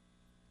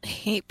 I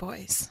hate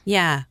boys.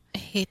 Yeah. I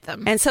hate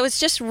them. And so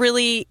it's just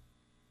really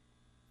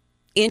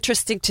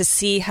interesting to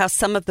see how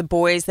some of the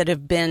boys that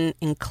have been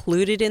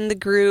included in the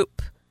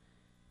group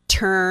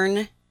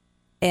turn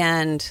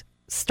and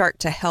start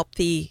to help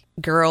the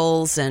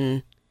girls.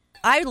 And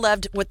I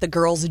loved what the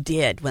girls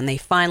did when they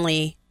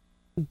finally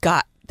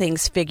got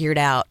things figured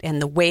out and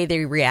the way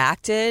they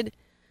reacted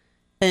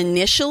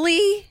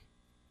initially.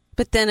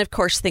 But then, of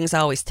course, things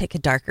always take a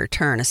darker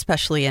turn,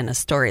 especially in a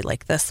story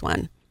like this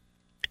one.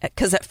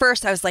 Because at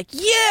first I was like,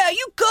 yeah,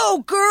 you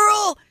go,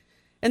 girl.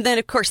 And then,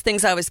 of course,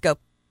 things always go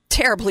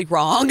terribly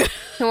wrong.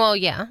 Well,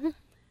 yeah.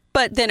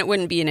 But then it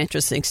wouldn't be an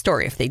interesting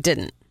story if they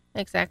didn't.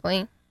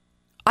 Exactly.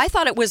 I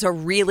thought it was a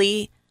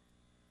really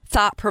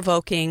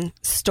thought-provoking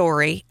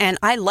story, and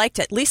I liked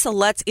it. Lisa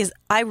Lutz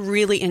I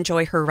really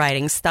enjoy her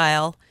writing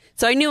style.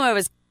 So I knew I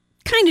was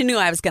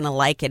going to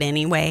like it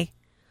anyway.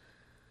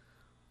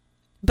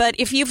 But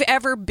if you've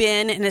ever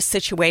been in a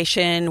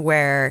situation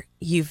where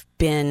you've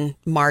been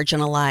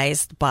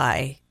marginalized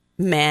by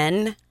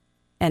men,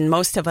 and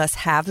most of us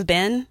have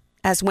been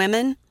as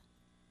women,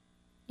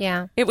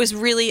 yeah, it was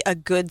really a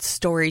good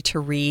story to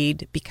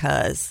read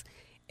because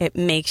it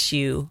makes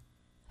you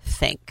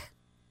think,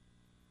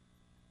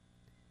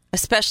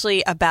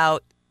 especially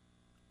about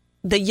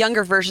the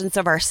younger versions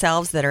of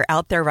ourselves that are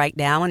out there right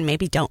now and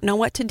maybe don't know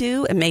what to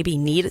do and maybe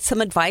need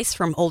some advice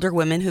from older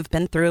women who've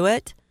been through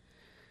it.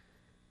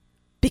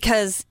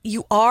 Because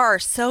you are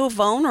so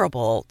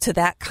vulnerable to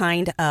that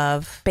kind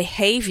of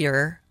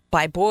behavior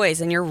by boys.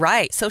 And you're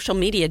right. Social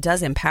media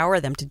does empower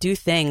them to do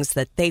things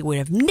that they would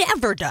have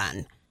never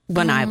done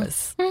when I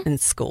was in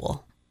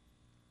school.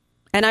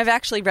 And I've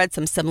actually read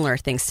some similar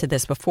things to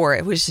this before.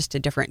 It was just a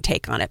different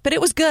take on it. But it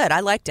was good.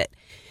 I liked it.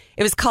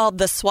 It was called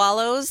The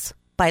Swallows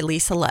by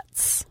Lisa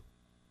Lutz.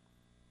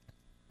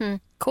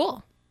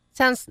 Cool.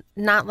 Sounds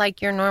not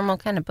like your normal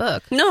kind of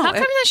book. No. How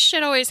come this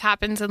shit always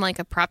happens in like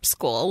a prep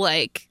school?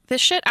 Like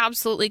this shit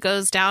absolutely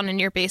goes down in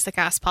your basic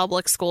ass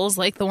public schools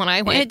like the one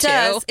I went to.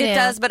 It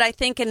does. But I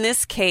think in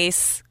this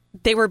case,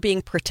 they were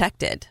being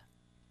protected.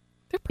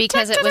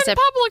 Because it was in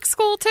public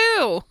school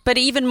too. But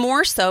even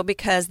more so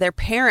because their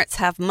parents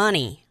have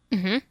money.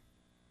 Mm-hmm.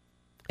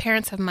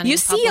 Parents have money. You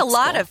see a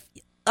lot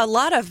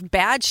of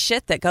bad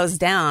shit that goes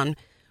down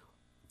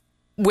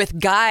with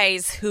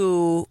guys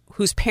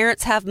whose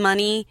parents have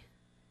money,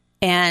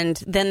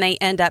 and then they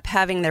end up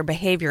having their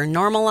behavior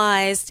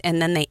normalized, and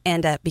then they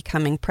end up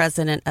becoming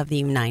president of the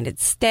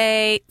United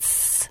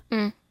States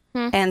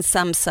and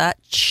some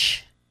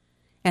such.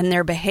 And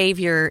their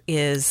behavior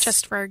is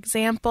just for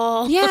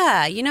example.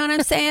 Yeah, you know what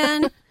I'm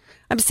saying?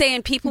 I'm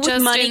saying people with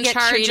just money in get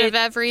charge treated of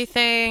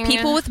everything.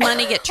 People with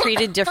money get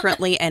treated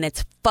differently, and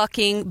it's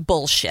fucking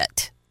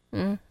bullshit.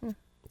 Mm-hmm.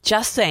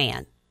 Just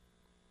saying.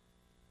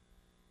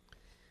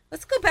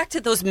 Let's go back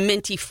to those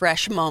minty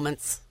fresh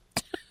moments.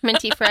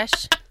 Minty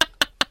fresh?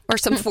 Or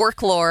some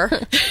folklore.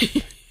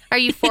 Are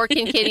you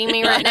forking kidding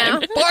me right now?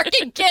 I'm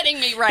forking kidding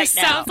me right this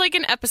now. Sounds like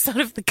an episode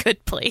of The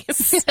Good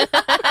Place.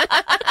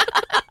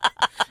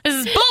 This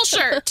is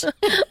bullshit.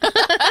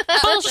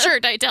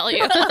 Bullshit, I tell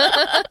you. I'm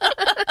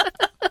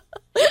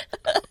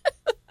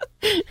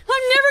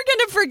never going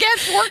to forget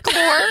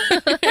folklore.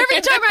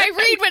 Every time I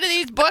read one of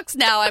these books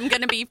now, I'm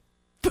going to be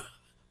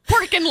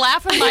freaking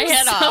laughing my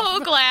head off. I'm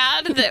so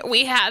glad that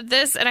we had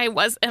this, and I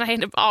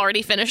had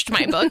already finished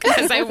my book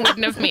because I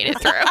wouldn't have made it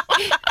through.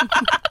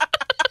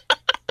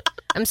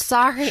 I'm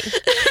sorry.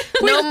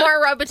 No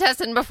more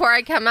Robitussin before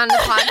I come on the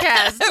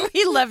podcast.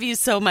 We love you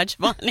so much,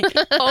 Bonnie.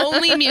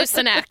 Only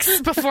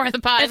Mucinex before the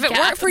podcast. If it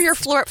weren't for your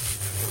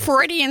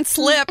Freudian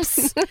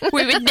slips,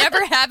 we would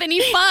never have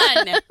any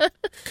fun.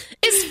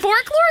 Is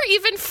folklore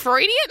even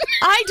Freudian?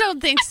 I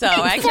don't think so.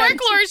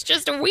 Folklore is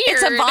just weird.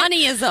 It's a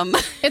Bonnieism.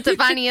 It's a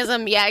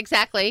Bonnieism. Yeah,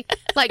 exactly.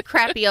 Like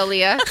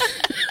crapiolia.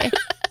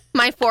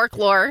 My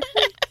folklore.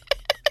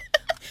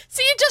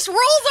 See, it just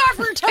rolls off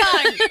her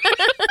tongue.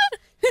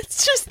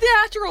 It's just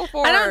natural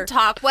for her. I don't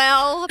talk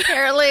well,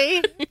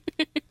 apparently.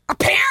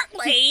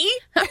 Apparently.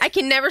 I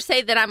can never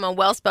say that I'm a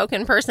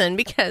well-spoken person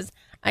because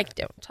I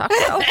don't talk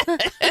well.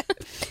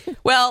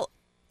 Well,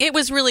 it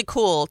was really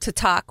cool to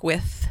talk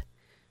with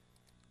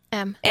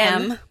M.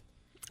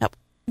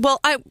 Well,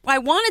 I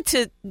wanted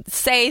to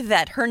say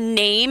that her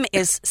name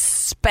is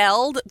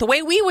spelled the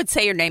way we would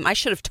say her name. I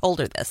should have told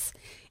her this.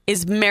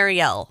 Is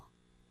Marielle.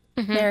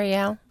 Mm-hmm.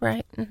 Marielle,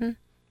 right? Mm-hmm.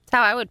 That's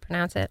how I would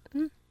pronounce it.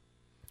 Mm-hmm.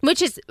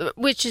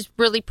 Which is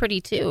really pretty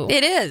too.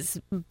 It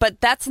is,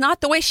 but that's not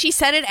the way she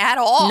said it at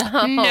all.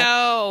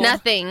 No.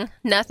 Nothing.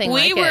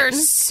 We were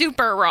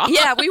super wrong.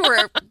 Yeah,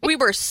 we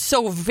were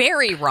so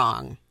very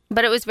wrong.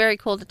 But it was very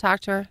cool to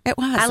talk to her. It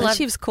was.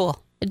 She was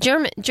cool.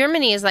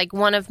 Germany is like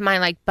one of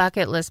my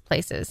bucket list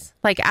places.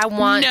 Like I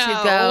want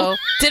to go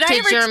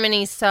to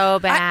Germany so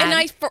bad.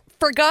 I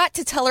forgot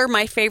to tell her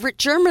my favorite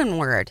German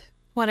word.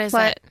 What is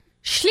it?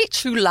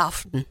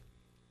 Schlittschuhlaufen.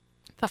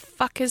 The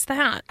fuck is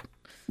that?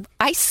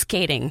 Ice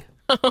skating.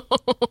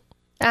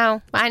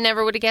 Oh, I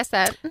never would have guessed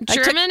that.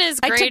 German is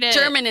great. I took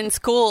German in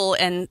school,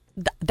 and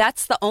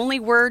that's the only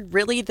word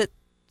really that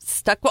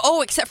stuck.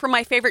 Oh, except for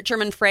my favorite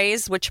German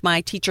phrase, which my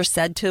teacher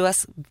said to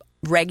us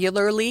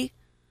regularly.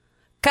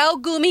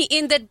 Kaugummi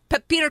in the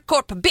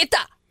Papierkorb, bitte.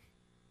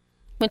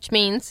 Which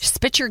means?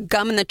 Spit your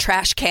gum in the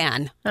trash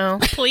can. Oh,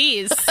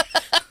 please.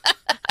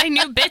 I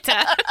knew bitte.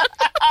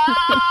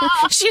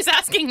 She's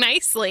asking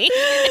nicely.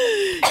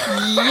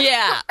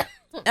 Yeah.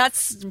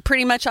 That's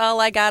pretty much all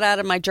I got out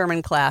of my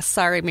German class.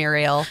 Sorry,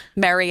 Marielle.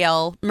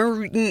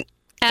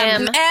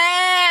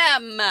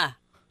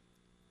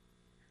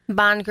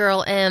 Bond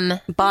Girl M.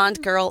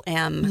 Bond Girl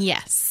M.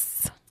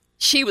 Yes.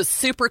 She was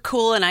super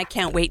cool, and I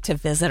can't wait to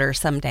visit her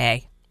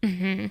someday.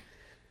 Mm-hmm.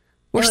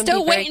 We're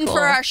still waiting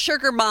for our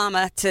sugar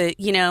mama to,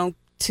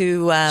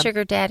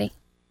 sugar daddy.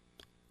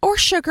 Or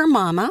sugar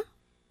mama.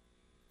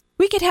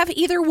 We could have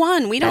either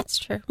one. That's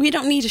true. We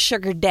don't need a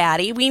sugar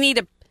daddy. We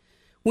need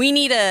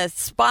a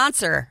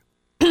sponsor.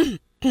 We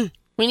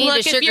need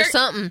a sugar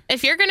something.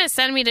 If you're going to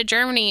send me to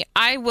Germany,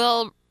 I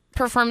will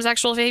perform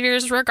sexual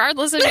favors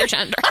regardless of your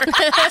gender.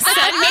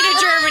 Send me to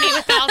Germany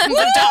with thousands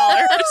of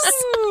dollars.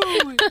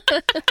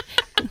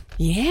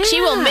 Yeah. She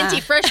will minty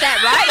fresh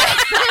that right.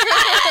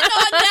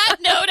 On that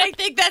note, I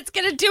think that's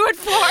going to do it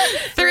for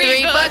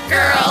Three Book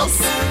Girls.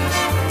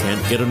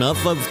 Can't get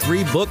enough of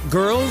Three Book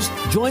Girls?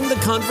 Join the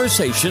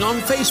conversation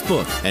on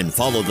Facebook and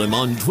follow them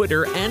on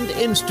Twitter and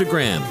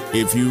Instagram.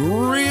 If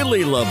you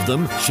really love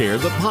them, share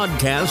the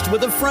podcast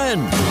with a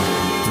friend.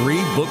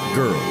 Three Book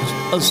Girls,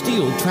 a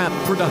Steel Trap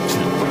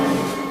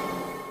production.